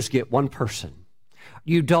to do is get one person.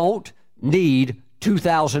 You don't need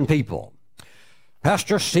 2,000 people.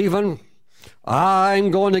 Pastor Stephen, I'm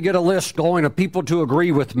going to get a list going of people to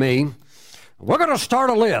agree with me. We're going to start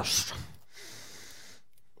a list.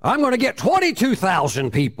 I'm going to get 22,000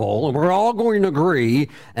 people, and we're all going to agree,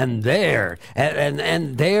 and there,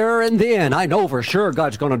 and there, and then, I know for sure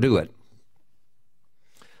God's going to do it.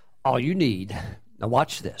 All you need, now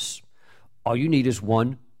watch this, all you need is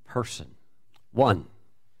one person. One.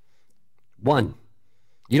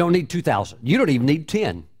 You don't need 2,000. You don't even need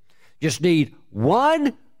 10. Just need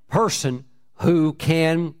one person who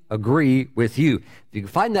can agree with you. If you can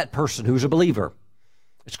find that person who's a believer,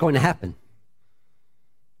 it's going to happen.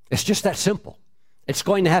 It's just that simple. It's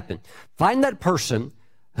going to happen. Find that person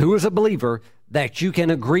who is a believer that you can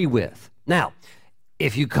agree with. Now,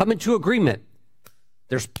 if you come into agreement,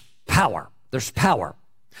 there's power. There's power.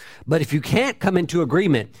 But if you can't come into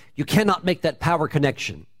agreement, you cannot make that power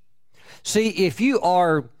connection. See, if you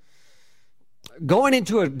are going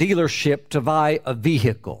into a dealership to buy a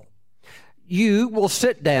vehicle, you will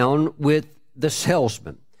sit down with the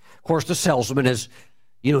salesman. Of course, the salesman is,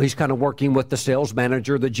 he's kind of working with the sales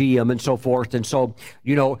manager, the GM, and so forth. And so,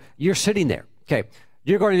 you're sitting there. Okay,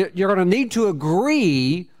 you're going to need to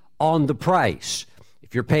agree on the price.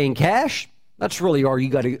 If you're paying cash, that's really all you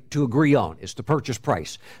got to agree on, is the purchase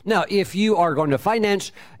price. Now, if you are going to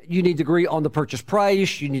finance, you need to agree on the purchase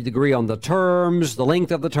price. You need to agree on the terms, the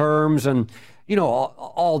length of the terms, and,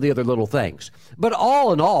 all the other little things. But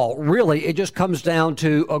all in all, really, it just comes down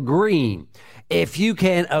to agreeing. If you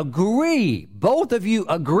can agree, both of you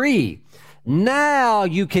agree, now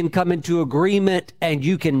you can come into agreement and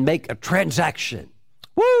you can make a transaction.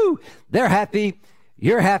 Woo! They're happy.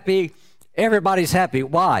 You're happy. Everybody's happy.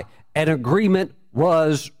 Why? An agreement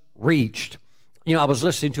was reached. I was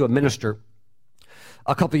listening to a minister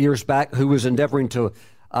a couple of years back who was endeavoring to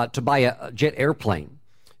buy a jet airplane.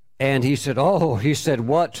 And he said,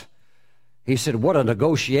 what a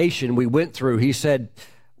negotiation we went through. He said,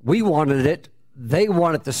 we wanted it. They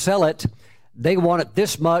wanted to sell it. They wanted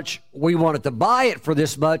this much. We wanted to buy it for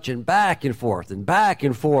this much, and back and forth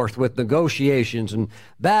with negotiations, and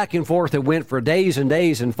back and forth. It went for days and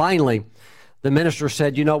days. And finally, the minister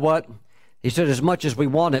said, you know what? He said, as much as we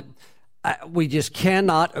want it, we just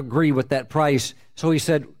cannot agree with that price. So he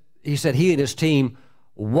said he and his team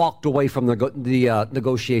walked away from the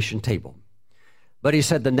negotiation table. But he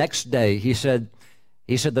said the next day, he said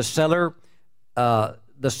the seller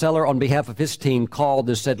on behalf of his team called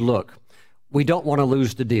and said, look, we don't want to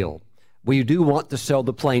lose the deal. We do want to sell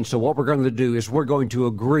the plane. So what we're going to do is we're going to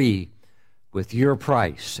agree with your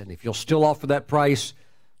price. And if you'll still offer that price,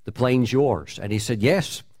 the plane's yours. And he said,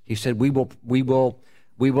 yes. He said, we will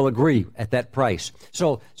agree at that price.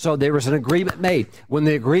 So there was an agreement made. When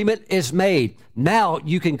the agreement is made, now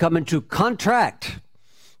you can come into contract,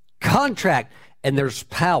 and there's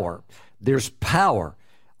power. There's power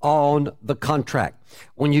on the contract.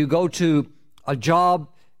 When you go to a job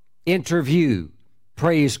interview,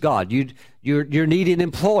 praise God, you're needing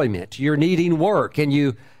employment, you're needing work, and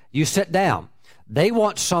you sit down. They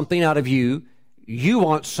want something out of you. You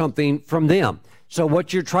want something from them. So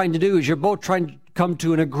what you're trying to do is you're both trying to come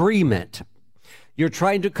to an agreement. You're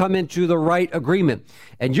trying to come into the right agreement.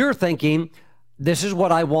 And you're thinking this is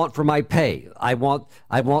what I want for my pay. I want,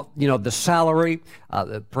 the salary.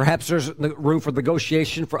 Perhaps there's room for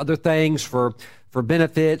negotiation for other things, for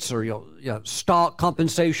benefits or stock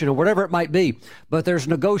compensation or whatever it might be. But there's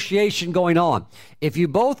negotiation going on. If you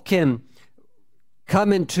both can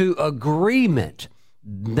come into agreement,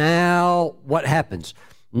 now what happens?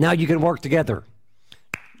 Now you can work together.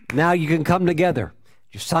 Now you can come together.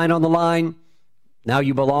 You sign on the line. Now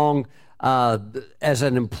you belong as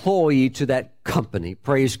an employee to that company.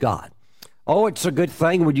 Praise God. Oh, it's a good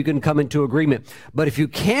thing when you can come into agreement. But if you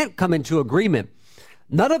can't come into agreement,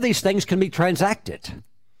 none of these things can be transacted.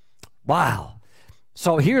 Wow.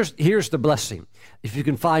 So here's the blessing. If you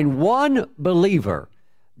can find one believer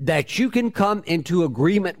that you can come into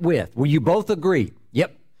agreement with, will you both agree?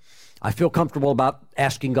 Yep. I feel comfortable about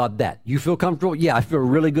asking God that. You feel comfortable? Yeah, I feel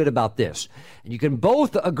really good about this. And you can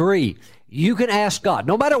both agree. You can ask God,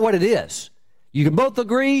 no matter what it is. You can both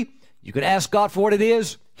agree. You can ask God for what it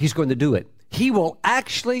is. He's going to do it. He will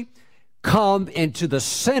actually come into the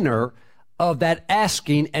center of that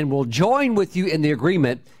asking and will join with you in the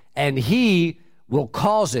agreement, and He will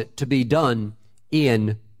cause it to be done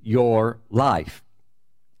in your life.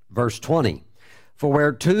 Verse 20, for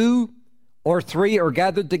where two or three are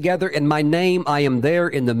gathered together in my name, I am there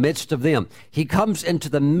in the midst of them. He comes into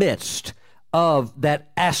the midst of that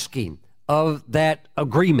asking, of that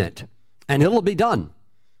agreement, and it'll be done.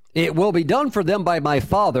 It will be done for them by my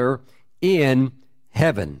Father in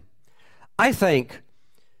heaven. I think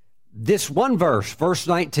this one verse, verse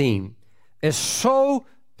 19, is so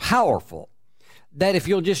powerful that if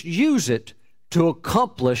you'll just use it to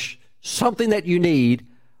accomplish something that you need,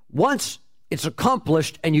 once it's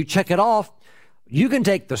accomplished and you check it off, you can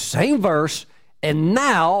take the same verse and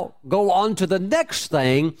now go on to the next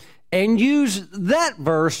thing and use that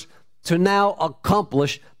verse to now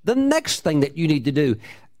accomplish the next thing that you need to do.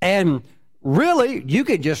 And really, you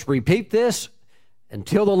can just repeat this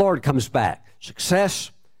until the Lord comes back.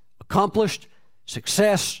 Success, accomplished,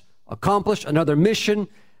 another mission,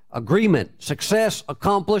 agreement, success,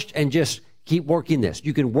 accomplished, and just keep working this.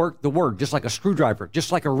 You can work the word just like a screwdriver,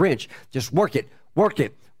 just like a wrench. Just work it, work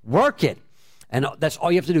it, work it. And that's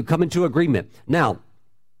all you have to do, come into agreement. Now,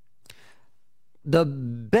 the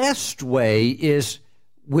best way is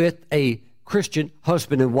with a Christian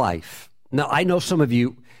husband and wife. Now, I know some of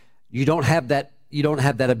you, you don't have that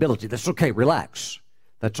ability. That's okay, relax.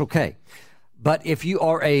 That's okay. But if you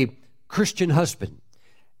are a Christian husband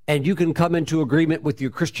and you can come into agreement with your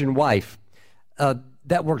Christian wife,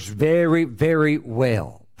 that works very, very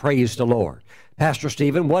well. Praise the Lord. Pastor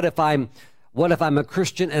Stephen, what if I'm a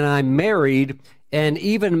Christian and I'm married and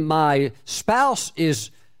even my spouse is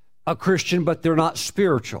a Christian but they're not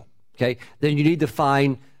spiritual? Okay? Then you need to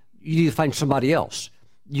find somebody else.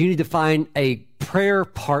 You need to find a prayer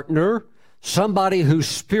partner, somebody who's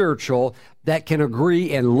spiritual that can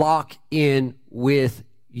agree and lock in with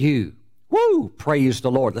you. Woo! Praise the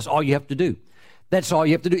Lord. That's all you have to do. That's all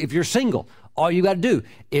you have to do. If you're single, all you got to do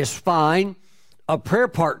is find a prayer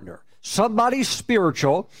partner, somebody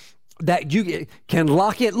spiritual that you can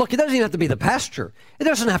lock in. Look, it doesn't even have to be the pastor. It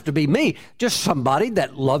doesn't have to be me. Just somebody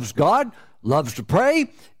that loves God, loves to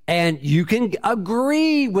pray, and you can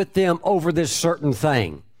agree with them over this certain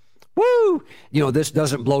thing. Woo! This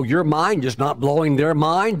doesn't blow your mind, just not blowing their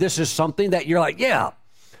mind. This is something that you're like, yeah,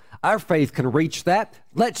 our faith can reach that.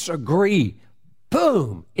 Let's agree.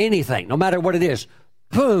 Boom! Anything, no matter what it is.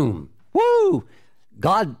 Boom! Woo!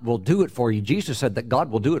 God will do it for you. Jesus said that God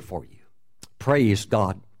will do it for you. Praise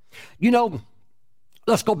God.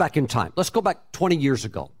 Let's go back in time. Let's go back 20 years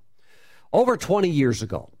ago. Over 20 years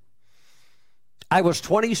ago, I was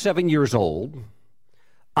 27 years old.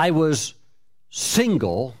 I was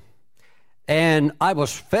single, and I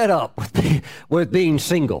was fed up with being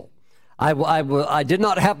single. I did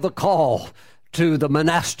not have the call to the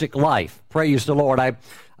monastic life. Praise the Lord. I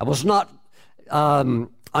was not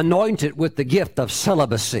anointed with the gift of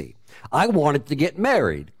celibacy. I wanted to get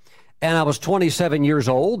married. And I was 27 years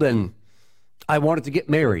old, and I wanted to get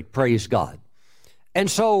married. Praise God. And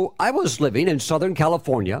so I was living in Southern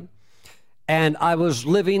California, and I was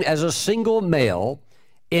living as a single male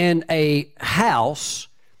in a house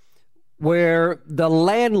where the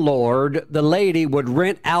landlord, the lady, would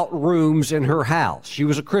rent out rooms in her house. She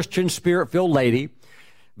was a Christian, spirit-filled lady,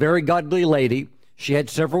 very godly lady. She had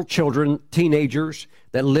several children, teenagers,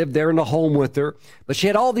 that lived there in a home with her. But she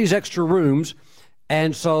had all these extra rooms,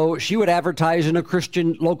 and so she would advertise in a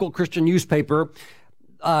local Christian newspaper,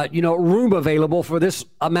 room available for this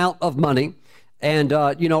amount of money. And,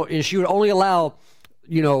 and she would only allow,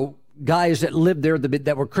 guys that lived there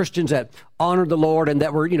that were Christians that honored the Lord and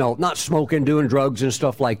that were, not smoking, doing drugs and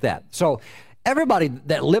stuff like that. So everybody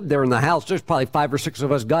that lived there in the house, there's probably 5 or 6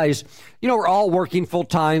 of us guys, we're all working full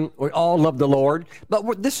time. We all love the Lord.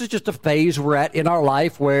 But this is just a phase we're at in our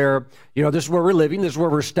life where, this is where we're living. This is where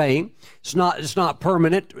we're staying. It's not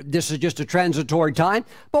permanent. This is just a transitory time.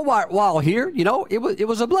 But while here, it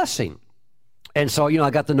was a blessing. And so, I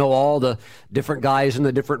got to know all the different guys in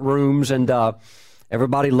the different rooms, and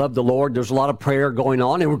everybody loved the Lord. There's a lot of prayer going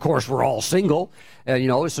on. And, of course, we're all single, so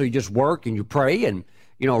you just work and you pray. And,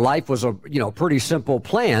 life was a, pretty simple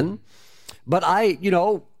plan. But I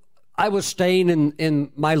was staying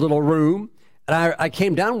in my little room. And I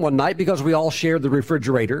came down one night because we all shared the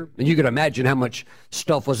refrigerator. And you can imagine how much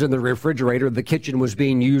stuff was in the refrigerator. The kitchen was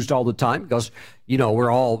being used all the time because,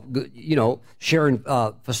 we're all, sharing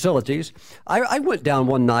facilities. I went down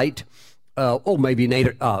one night, maybe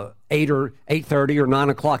 8 or 8:30 or 9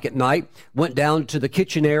 o'clock at night, went down to the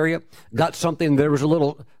kitchen area, got something. There was a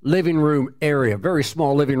little living room area, very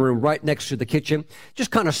small living room right next to the kitchen.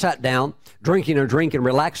 Just kind of sat down, drinking a drink and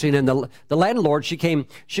relaxing. And the landlord, she came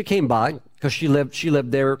by because she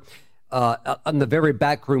lived there in the very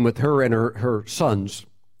back room with her and her sons.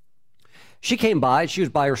 She came by. She was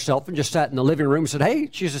by herself and just sat in the living room and said, "Hey,"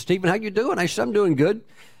 she said, "Stephen, how you doing?" I said, "I'm doing good."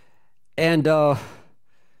 And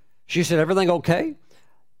she said, "Everything okay?"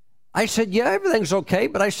 I said, "Yeah, everything's okay."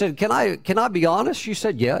 But I said, Can I be honest?" She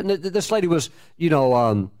said, "Yeah." And this lady was,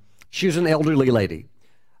 she was an elderly lady.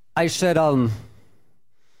 I said,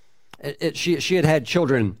 she had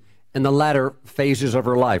children in the latter phases of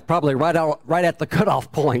her life, probably right at the cutoff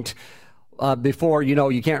point before,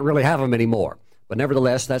 you can't really have them anymore. But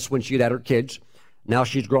nevertheless, that's when she'd had her kids. Now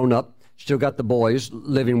she's grown up, still got the boys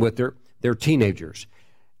living with her. They're teenagers.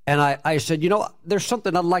 And I said, there's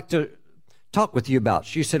something I'd like to talk with you about.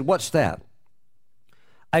 She said, "What's that?"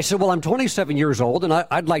 I said, "Well, I'm 27 years old and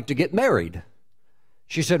I'd like to get married."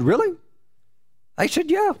 She said, "Really?" I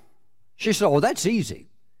said, "Yeah." She said, "Oh, that's easy."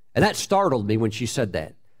 And that startled me when she said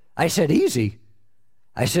that. I said, "Easy?"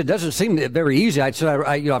 I said, "It doesn't seem very easy." I said,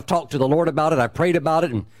 I've talked to the Lord about it. I prayed about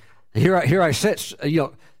it. And here I sit,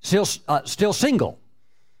 still single.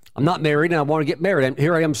 I'm not married and I want to get married. And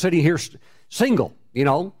here I am sitting here single,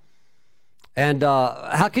 And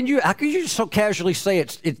how can you so casually say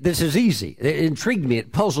this is easy? It intrigued me.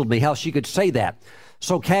 It puzzled me how she could say that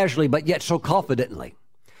so casually, but yet so confidently.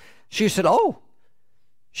 She said, "Oh,"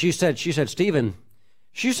 she said, "Stephen,"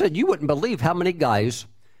 she said, "you wouldn't believe how many guys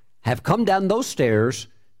have come down those stairs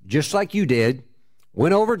just like you did,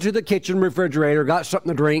 went over to the kitchen refrigerator, got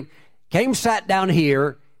something to drink, came, sat down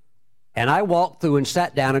here, and I walked through and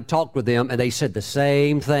sat down and talked with them, and they said the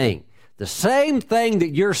same thing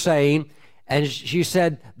that you're saying." And she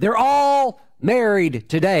said, "They're all married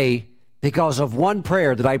today because of one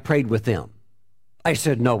prayer that I prayed with them." I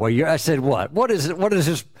said, "No way." I said, "What? What is it? What is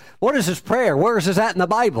this prayer? Where is this at in the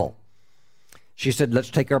Bible?" She said,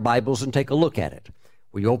 "Let's take our Bibles and take a look at it."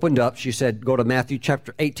 We opened up. She said, "Go to Matthew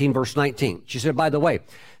chapter 18, verse 19. She said, "By the way,"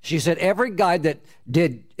 she said, "every guy that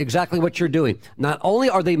did exactly what you're doing, not only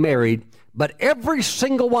are they married, but every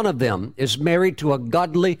single one of them is married to a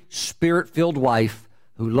godly, spirit-filled wife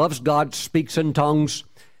who loves God, speaks in tongues,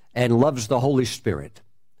 and loves the Holy Spirit."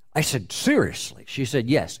 I said, "Seriously?" She said,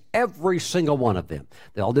 "Yes, every single one of them.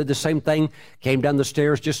 They all did the same thing, came down the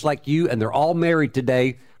stairs just like you, and they're all married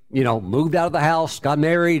today, moved out of the house, got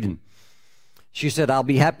married." And she said, "I'll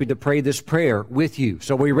be happy to pray this prayer with you."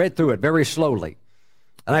 So we read through it very slowly.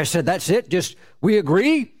 And I said, "That's it? Just we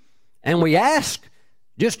agree and we ask,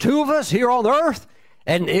 just 2 of us here on earth?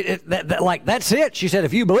 And that's it?" She said,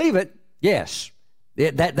 "If you believe it, yes.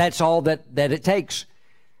 That's all that it takes.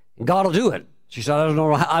 God will do it." She said,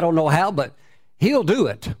 I don't know how, but He'll do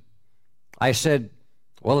it." I said,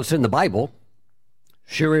 "Well, it's in the Bible.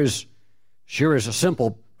 Sure is a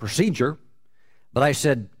simple procedure." But I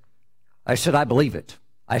said, "I believe it."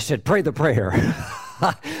 I said, "Pray the prayer."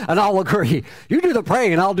 And I'll agree. You do the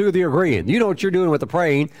praying, I'll do the agreeing. You know what you're doing with the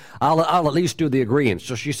praying, I'll at least do the agreeing.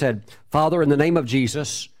 So she said, "Father, in the name of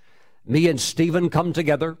Jesus, me and Stephen come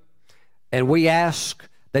together, and we ask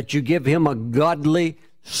that you give him a godly,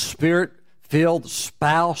 spirit-filled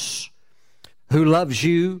spouse who loves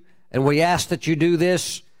you. And we ask that you do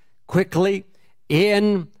this quickly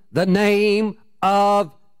in the name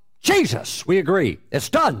of Jesus." We agree. It's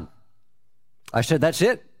done. I said, "That's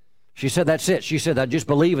it?" She said, "That's it." She said, "I just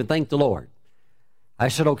believe and thank the Lord." I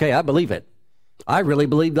said, "Okay, I believe it. I really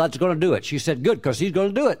believe God's going to do it." She said, "Good, because He's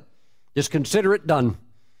going to do it. Just consider it done."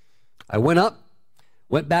 I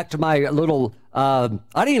went back to my little, I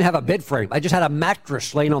didn't even have a bed frame. I just had a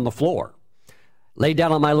mattress laying on the floor. Laid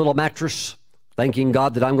down on my little mattress, thanking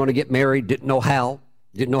God that I'm going to get married. Didn't know how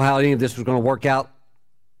any of this was going to work out,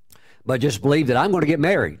 but just believed that I'm going to get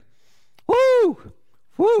married. Woo!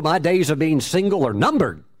 Whoo, my days of being single are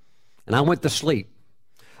numbered. And I went to sleep.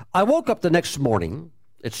 I woke up the next morning.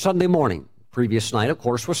 It's Sunday morning. Previous night, of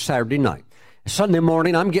course, was Saturday night. Sunday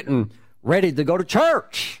morning, I'm getting ready to go to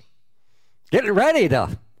church. Getting ready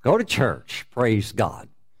to go to church. Praise God.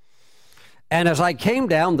 And as I came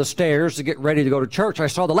down the stairs to get ready to go to church, I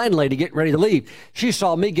saw the landlady getting ready to leave. She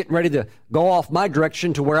saw me getting ready to go off my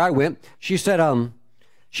direction to where I went. She said,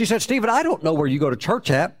 Stephen, I don't know where you go to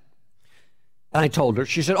church at. And I told her.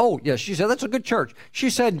 She said, oh, yes. She said, that's a good church. She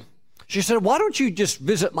said, why don't you just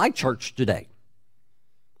visit my church today?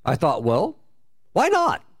 I thought, well, why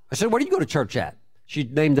not? I said, where do you go to church at? She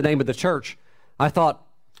named the name of the church. I thought,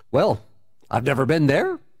 well, I've never been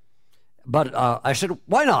there. But I said,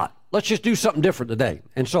 why not? Let's just do something different today.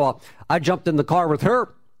 And so I jumped in the car with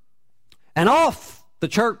her, and off the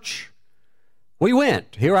church we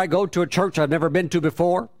went. Here I go to a church I've never been to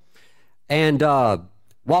before, and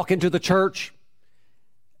walk into the church,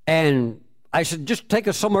 and I said, just take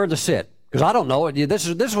us somewhere to sit, because I don't know.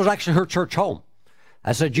 This was actually her church home.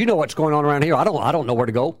 I said, you know what's going on around here. I don't know where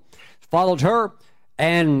to go. Followed her,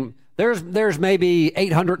 and there's maybe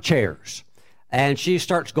 800 chairs. And she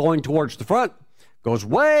starts going towards the front, goes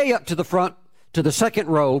way up to the front to the second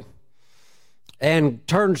row, and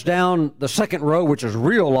turns down the second row, which is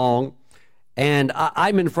real long. And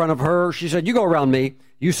I'm in front of her. She said, you go around me.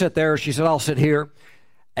 You sit there. She said, I'll sit here.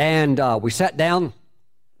 And we sat down.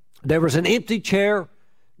 There was an empty chair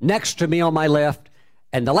next to me on my left,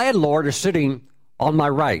 and the landlord is sitting on my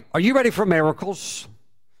right. Are you ready for miracles?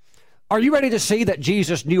 Are you ready to see that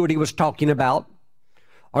Jesus knew what he was talking about?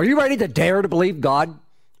 Are you ready to dare to believe God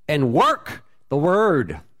and work the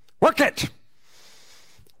word? Work it.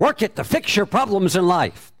 Work it to fix your problems in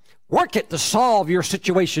life. Work it to solve your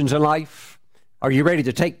situations in life. Are you ready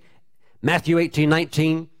to take Matthew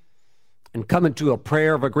 18:19 and come into a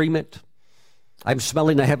prayer of agreement? I'm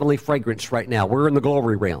smelling a heavenly fragrance right now. We're in the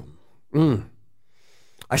glory realm.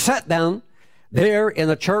 I sat down there in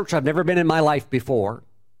the church I've never been in my life before,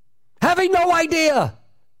 having no idea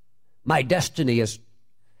my destiny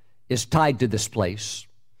is tied to this place.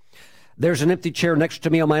 There's an empty chair next to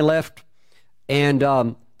me on my left, and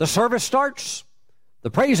the service starts. The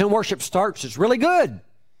praise and worship starts. It's really good.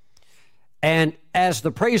 And as the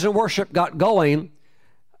praise and worship got going,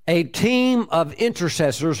 a team of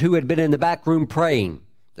intercessors who had been in the back room praying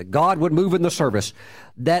that God would move in the service,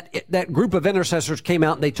 that group of intercessors came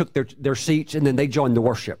out and they took their seats, and then they joined the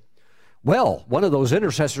worship. Well, one of those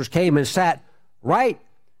intercessors came and sat right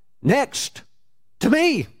next to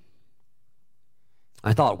me.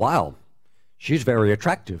 I thought, wow, she's very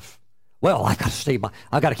attractive. Well, I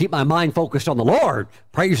got to keep my mind focused on the Lord.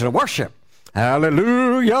 Praise and worship.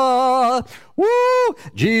 Hallelujah. Woo!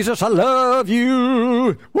 Jesus, I love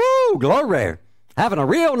you. Woo! Glory. Having a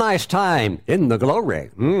real nice time in the glory.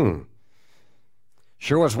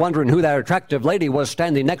 Sure was wondering who that attractive lady was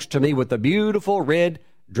standing next to me with the beautiful red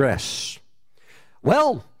dress.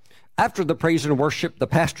 Well, after the praise and worship, the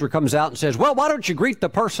pastor comes out and says, well, why don't you greet the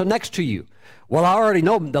person next to you? Well, I already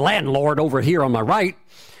know the landlord over here on my right.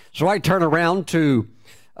 So I turn around to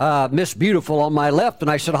Miss Beautiful on my left, and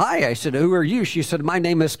I said, hi. I said, who are you? She said, my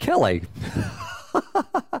name is Kelly.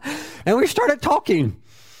 And we started talking.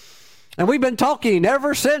 And we've been talking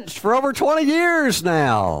ever since for over 20 years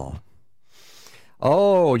now.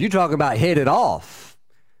 Oh, you talk about hit it off.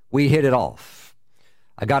 We hit it off.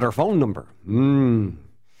 I got her phone number.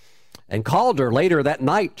 And called her later that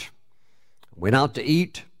night. Went out to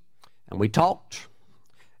eat, and we talked.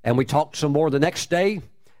 And we talked some more the next day,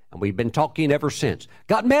 and we've been talking ever since.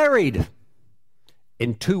 Got married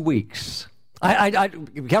in 2 weeks.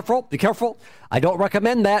 Be careful. I don't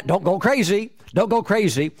recommend that. Don't go crazy.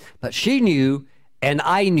 But she knew, and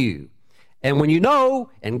I knew. And when you know,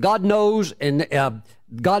 and God knows, and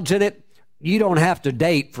God's in it, you don't have to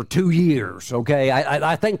date for 2 years, okay?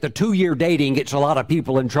 I think the 2-year dating gets a lot of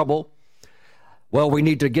people in trouble. Well, we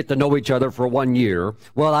need to get to know each other for 1 year.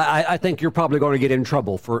 Well, I think you're probably going to get in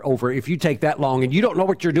trouble if you take that long and you don't know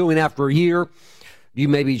what you're doing after a year. You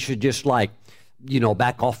maybe should just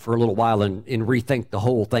back off for a little while and rethink the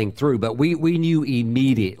whole thing through. But we knew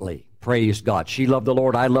immediately. Praise God. She loved the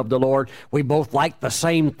Lord. I loved the Lord. We both liked the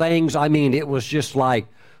same things. I mean, it was just like,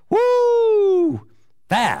 woo,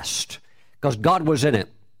 fast. Because God was in it.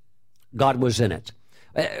 God was in it.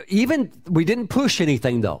 We didn't push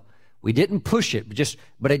anything, though. We didn't push it,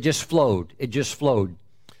 but it just flowed. It just flowed.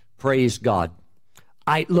 Praise God.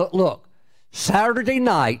 Look, Saturday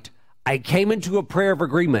night, I came into a prayer of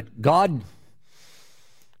agreement. God,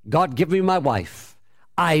 give me my wife.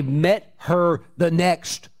 I met her the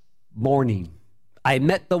next morning. I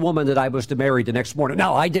met the woman that I was to marry the next morning.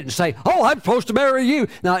 Now, I didn't say, oh, I'm supposed to marry you.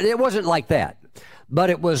 No, it wasn't like that. But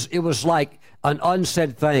it was like an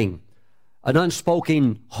unsaid thing, an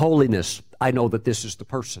unspoken holiness. I know that this is the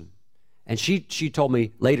person. And she told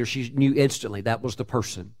me later, she knew instantly that was the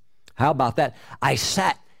person. How about that? I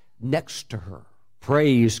sat next to her.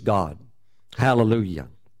 Praise God. Hallelujah.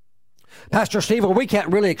 Pastor Stephen, we can't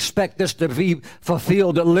really expect this to be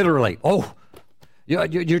fulfilled literally. Oh,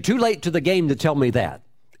 you're too late to the game to tell me that.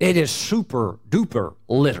 It is super duper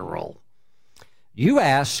literal. You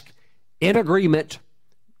ask in agreement,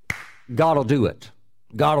 God will do it.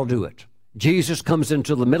 God will do it. Jesus comes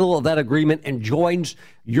into the middle of that agreement and joins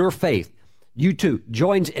your faith. You too.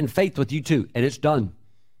 Joins in faith with you too. And it's done.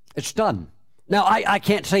 It's done. Now, I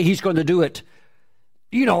can't say he's going to do it,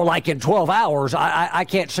 like in 12 hours. I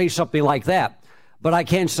can't say something like that. But I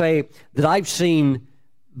can say that I've seen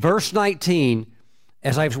verse 19,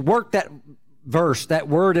 as I've worked that verse, that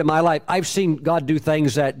word in my life, I've seen God do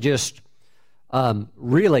things that just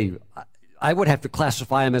really, I would have to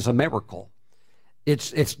classify them as a miracle.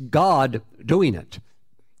 It's God doing it.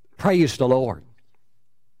 Praise the Lord.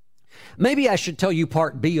 Maybe I should tell you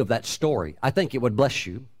part B of that story. I think it would bless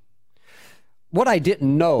you. What I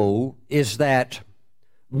didn't know is that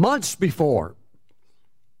months before,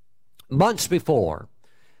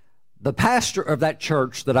 the pastor of that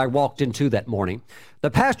church that I walked into that morning,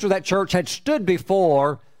 the pastor of that church had stood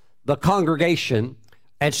before the congregation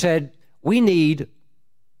and said, we need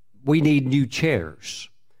new chairs.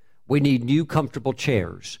 We need new comfortable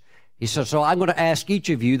chairs. He said, so I'm going to ask each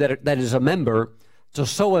of you that is a member to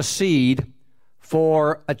sow a seed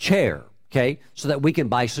for a chair, okay, so that we can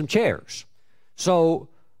buy some chairs. So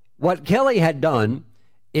what Kelly had done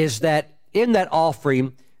is that in that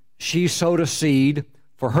offering, she sowed a seed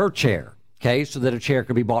for her chair, okay, so that a chair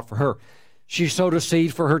could be bought for her. She sowed a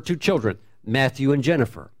seed for her two children, Matthew and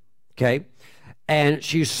Jennifer, okay? And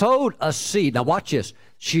she sowed a seed. Now watch this.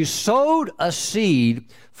 She sowed a seed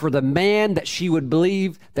for the man that she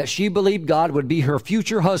believed God would be her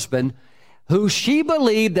future husband, who she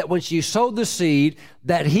believed that when she sowed the seed,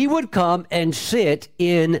 that he would come and sit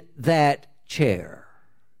in that chair.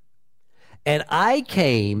 And I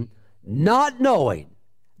came not knowing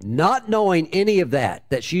any of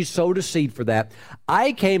that she sowed a seed for that.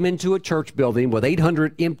 I came into a church building with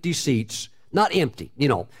 800 empty seats, not empty,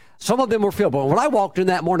 some of them were filled, but when I walked in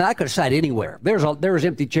that morning, I could have sat anywhere. There's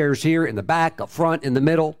empty chairs here in the back, up front, in the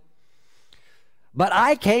middle. But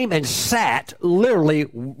I came and sat literally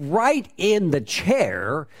right in the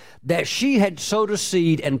chair that she had sowed a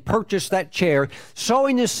seed and purchased that chair,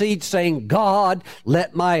 sowing the seed saying, God,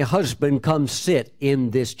 let my husband come sit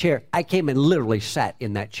in this chair. I came and literally sat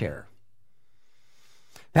in that chair.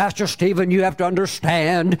 Pastor Stephen, you have to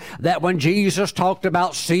understand that when Jesus talked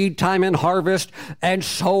about seed time and harvest and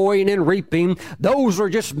sowing and reaping, those are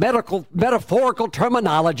just metaphorical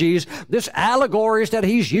terminologies, just allegories that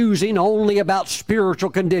he's using only about spiritual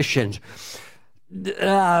conditions.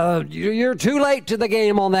 You're too late to the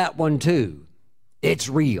game on that one too. It's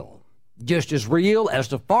real. Just as real as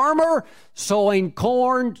the farmer sowing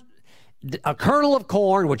corn, a kernel of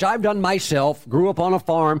corn, which I've done myself, grew up on a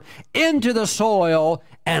farm, into the soil,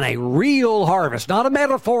 and a real harvest, not a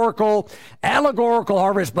metaphorical, allegorical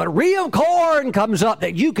harvest, but real corn comes up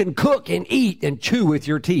that you can cook and eat and chew with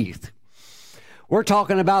your teeth. We're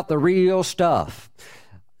talking about the real stuff.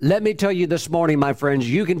 Let me tell you this morning, my friends,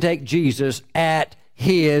 you can take Jesus at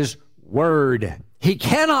his word. He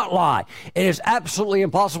cannot lie. It is absolutely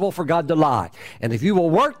impossible for God to lie. And if you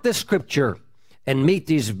will work this scripture and meet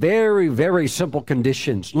these very, very simple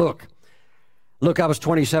conditions. Look, I was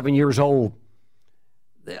 27 years old.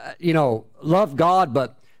 Love God,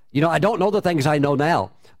 but, I don't know the things I know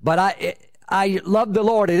now. But I love the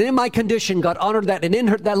Lord, and in my condition, God honored that. And in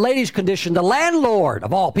that lady's condition, the landlord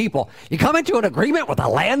of all people, you come into an agreement with a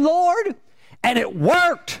landlord, and it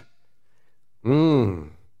worked.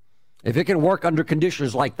 If it can work under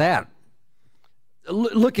conditions like that,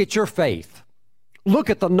 look at your faith.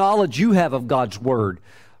 Look at the knowledge you have of God's word.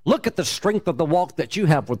 Look at the strength of the walk that you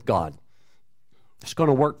have with God. It's going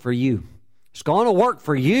to work for you. It's going to work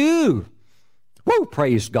for you. Woo,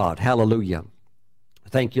 praise God. Hallelujah.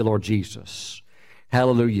 Thank you, Lord Jesus.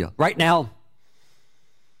 Hallelujah. Right now,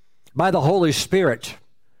 by the Holy Spirit,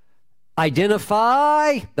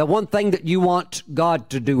 identify the one thing that you want God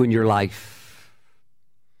to do in your life.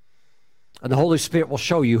 And the Holy Spirit will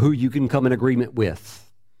show you who you can come in agreement with.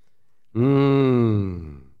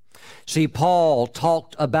 See, Paul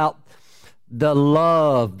talked about the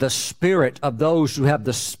love, the spirit of those who have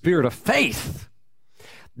the spirit of faith,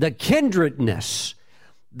 the kindredness,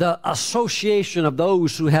 the association of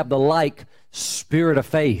those who have the like spirit of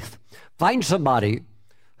faith. Find somebody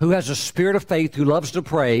who has a spirit of faith, who loves to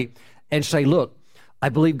pray, and say, look, I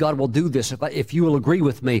believe God will do this if you will agree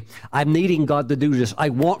with me. I'm needing God to do this. I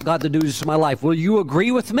want God to do this in my life. Will you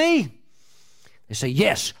agree with me? They say,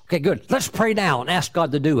 yes. Okay, good. Let's pray now and ask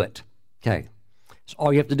God to do it. Okay. That's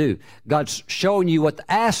all you have to do. God's showing you what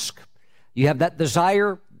to ask. You have that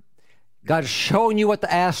desire. God's showing you what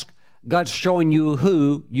to ask. God's showing you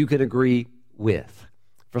who you can agree with.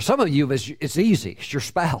 For some of you, it's easy. It's your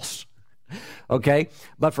spouse. Okay?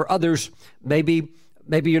 But for others, maybe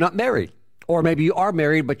you're not married. Or maybe you are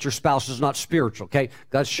married, but your spouse is not spiritual. Okay?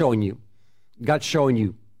 God's showing you. God's showing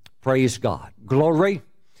you. Praise God. Glory.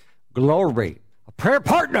 Glory. A prayer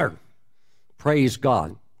partner. Praise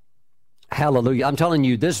God. Hallelujah. I'm telling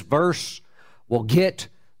you, this verse will get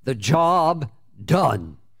the job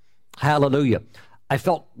done. Hallelujah. I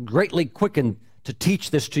felt greatly quickened to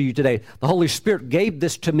teach this to you today. The Holy Spirit gave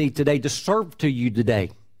this to me today to serve to you today.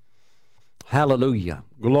 Hallelujah.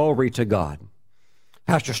 Glory to God.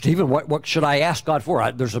 Pastor Stephen, what should I ask God for?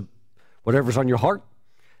 Whatever's on your heart.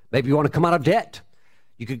 Maybe you want to come out of debt.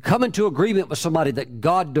 You could come into agreement with somebody that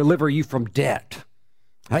God deliver you from debt.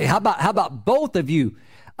 Hey, how about both of you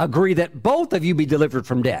agree that both of you be delivered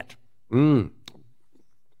from debt?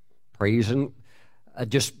 Praise and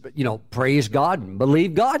praise God and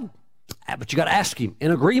believe God. But you got to ask Him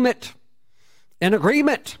in agreement. In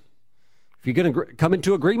agreement. If you're going to come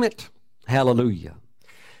into agreement, hallelujah.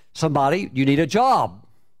 Somebody, you need a job.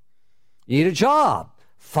 You need a job.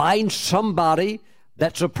 Find somebody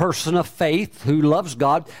that's a person of faith who loves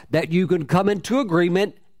God, that you can come into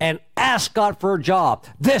agreement and ask God for a job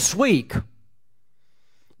this week.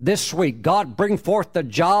 This week, God, bring forth the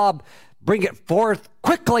job. Bring it forth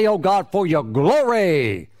quickly, oh God, for your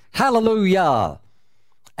glory. Hallelujah.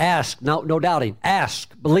 Ask, no doubting.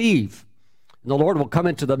 Ask, believe. And the Lord will come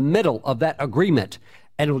into the middle of that agreement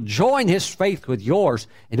and will join His faith with yours,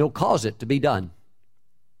 and He'll cause it to be done.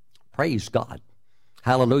 Praise God.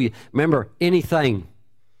 Hallelujah. Remember, anything,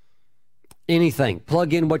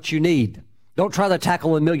 plug in what you need. Don't try to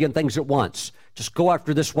tackle a million things at once. Just go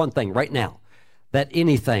after this one thing right now. That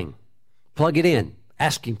anything, plug it in.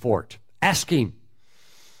 Ask Him for it. Ask Him.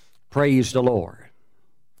 Praise the Lord.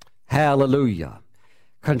 Hallelujah.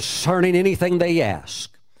 Concerning anything they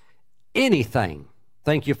ask, anything,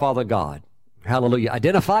 thank you, Father God. Hallelujah.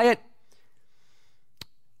 Identify it.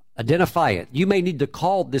 Identify it. You may need to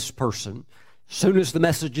call this person as soon as the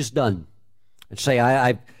message is done and say,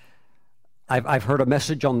 I've heard a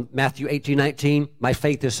message on Matthew 18:19. My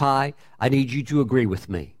faith is high. I need you to agree with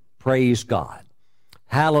me. Praise God.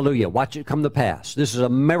 Hallelujah. Watch it come to pass. This is a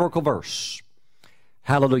miracle verse.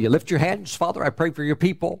 Hallelujah. Lift your hands, Father. I pray for your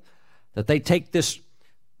people that they take this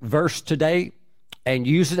verse today and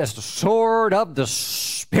use it as the sword of the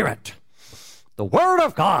Spirit. The Word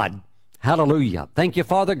of God. Hallelujah. Thank you,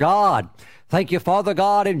 Father God. Thank you, Father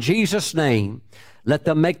God, in Jesus' name. Let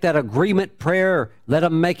them make that agreement prayer. Let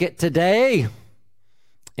them make it today.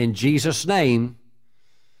 In Jesus' name.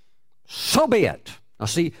 So be it. Now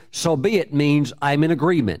see, so be it means I'm in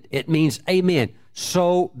agreement. It means amen.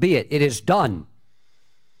 So be it. It is done.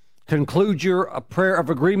 Conclude your prayer of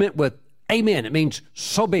agreement with amen. It means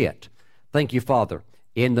so be it. Thank you, Father.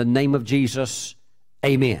 In the name of Jesus,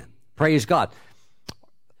 amen. Praise God.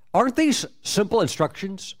 Aren't these simple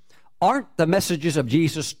instructions? Aren't the messages of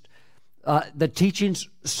Jesus, the teachings,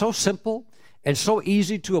 so simple and so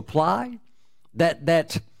easy to apply that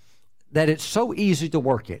it's so easy to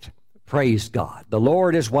work it? Praise God. The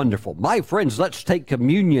Lord is wonderful. My friends, let's take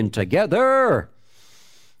communion together.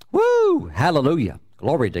 Woo! Hallelujah.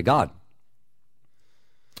 Glory to God.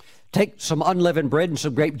 Take some unleavened bread and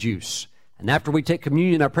some grape juice. And after we take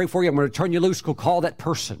communion, I pray for you. I'm going to turn you loose. Go call that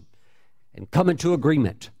person and come into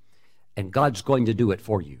agreement. And God's going to do it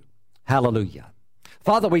for you. Hallelujah.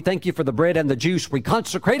 Father, we thank you for the bread and the juice. We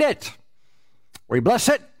consecrate it. We bless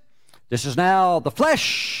it. This is now the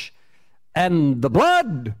flesh and the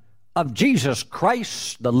blood of Jesus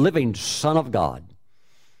Christ, the living Son of God.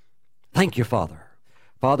 Thank you, Father.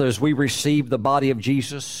 Father, as we receive the body of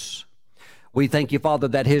Jesus, we thank you, Father,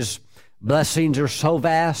 that His blessings are so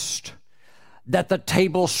vast, that the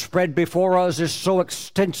table spread before us is so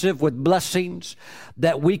extensive with blessings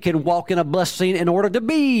that we can walk in a blessing in order to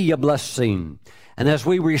be a blessing. And as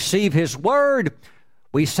we receive His word,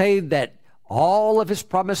 we say that all of His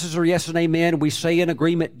promises are yes and amen. We say in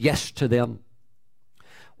agreement yes to them.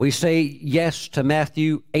 We say yes to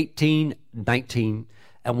Matthew 18:19,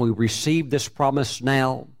 and we receive this promise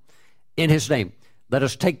now in His name. Let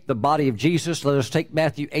us take the body of Jesus. Let us take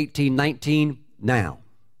Matthew 18:19 now.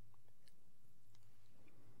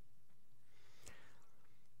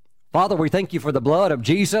 Father, we thank you for the blood of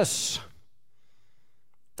Jesus.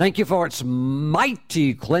 Thank you for its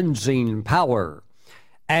mighty cleansing power.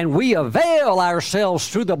 And we avail ourselves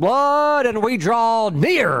through the blood, and we draw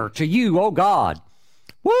near to you, O God.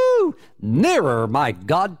 Woo! Nearer, my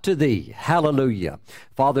God, to thee. Hallelujah.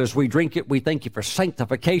 Father, as we drink it, we thank you for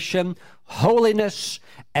sanctification, holiness,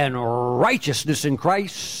 and righteousness in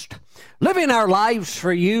Christ. Living our lives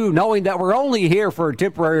for you, knowing that we're only here for a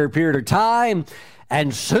temporary period of time,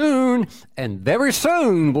 and soon, and very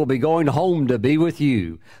soon, we'll be going home to be with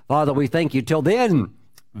you. Father, we thank you. Till then,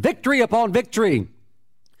 victory upon victory,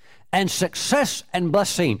 and success and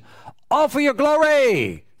blessing. All for your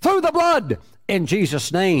glory, through the blood, in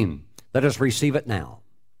Jesus' name. Let us receive it now.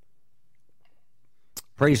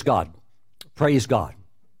 Praise God. Praise God.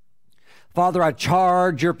 Father, I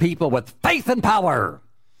charge your people with faith and power,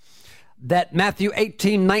 that Matthew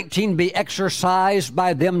 18:19 be exercised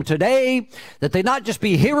by them today, that they not just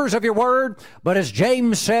be hearers of your word, but as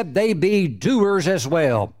James said, they be doers as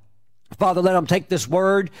well. Father, let them take this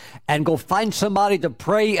word and go find somebody to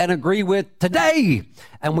pray and agree with today.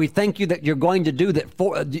 And we thank you that you're going to do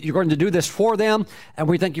this for them. And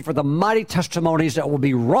we thank you for the mighty testimonies that will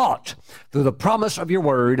be wrought through the promise of your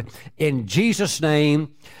word. In Jesus'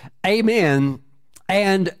 name, amen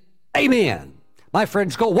and amen. My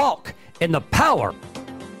friends, go walk in the power.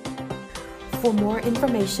 For more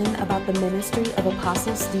information about the ministry of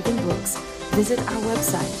Apostle Stephen Brooks, visit our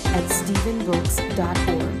website at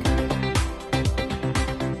stephenbrooks.org.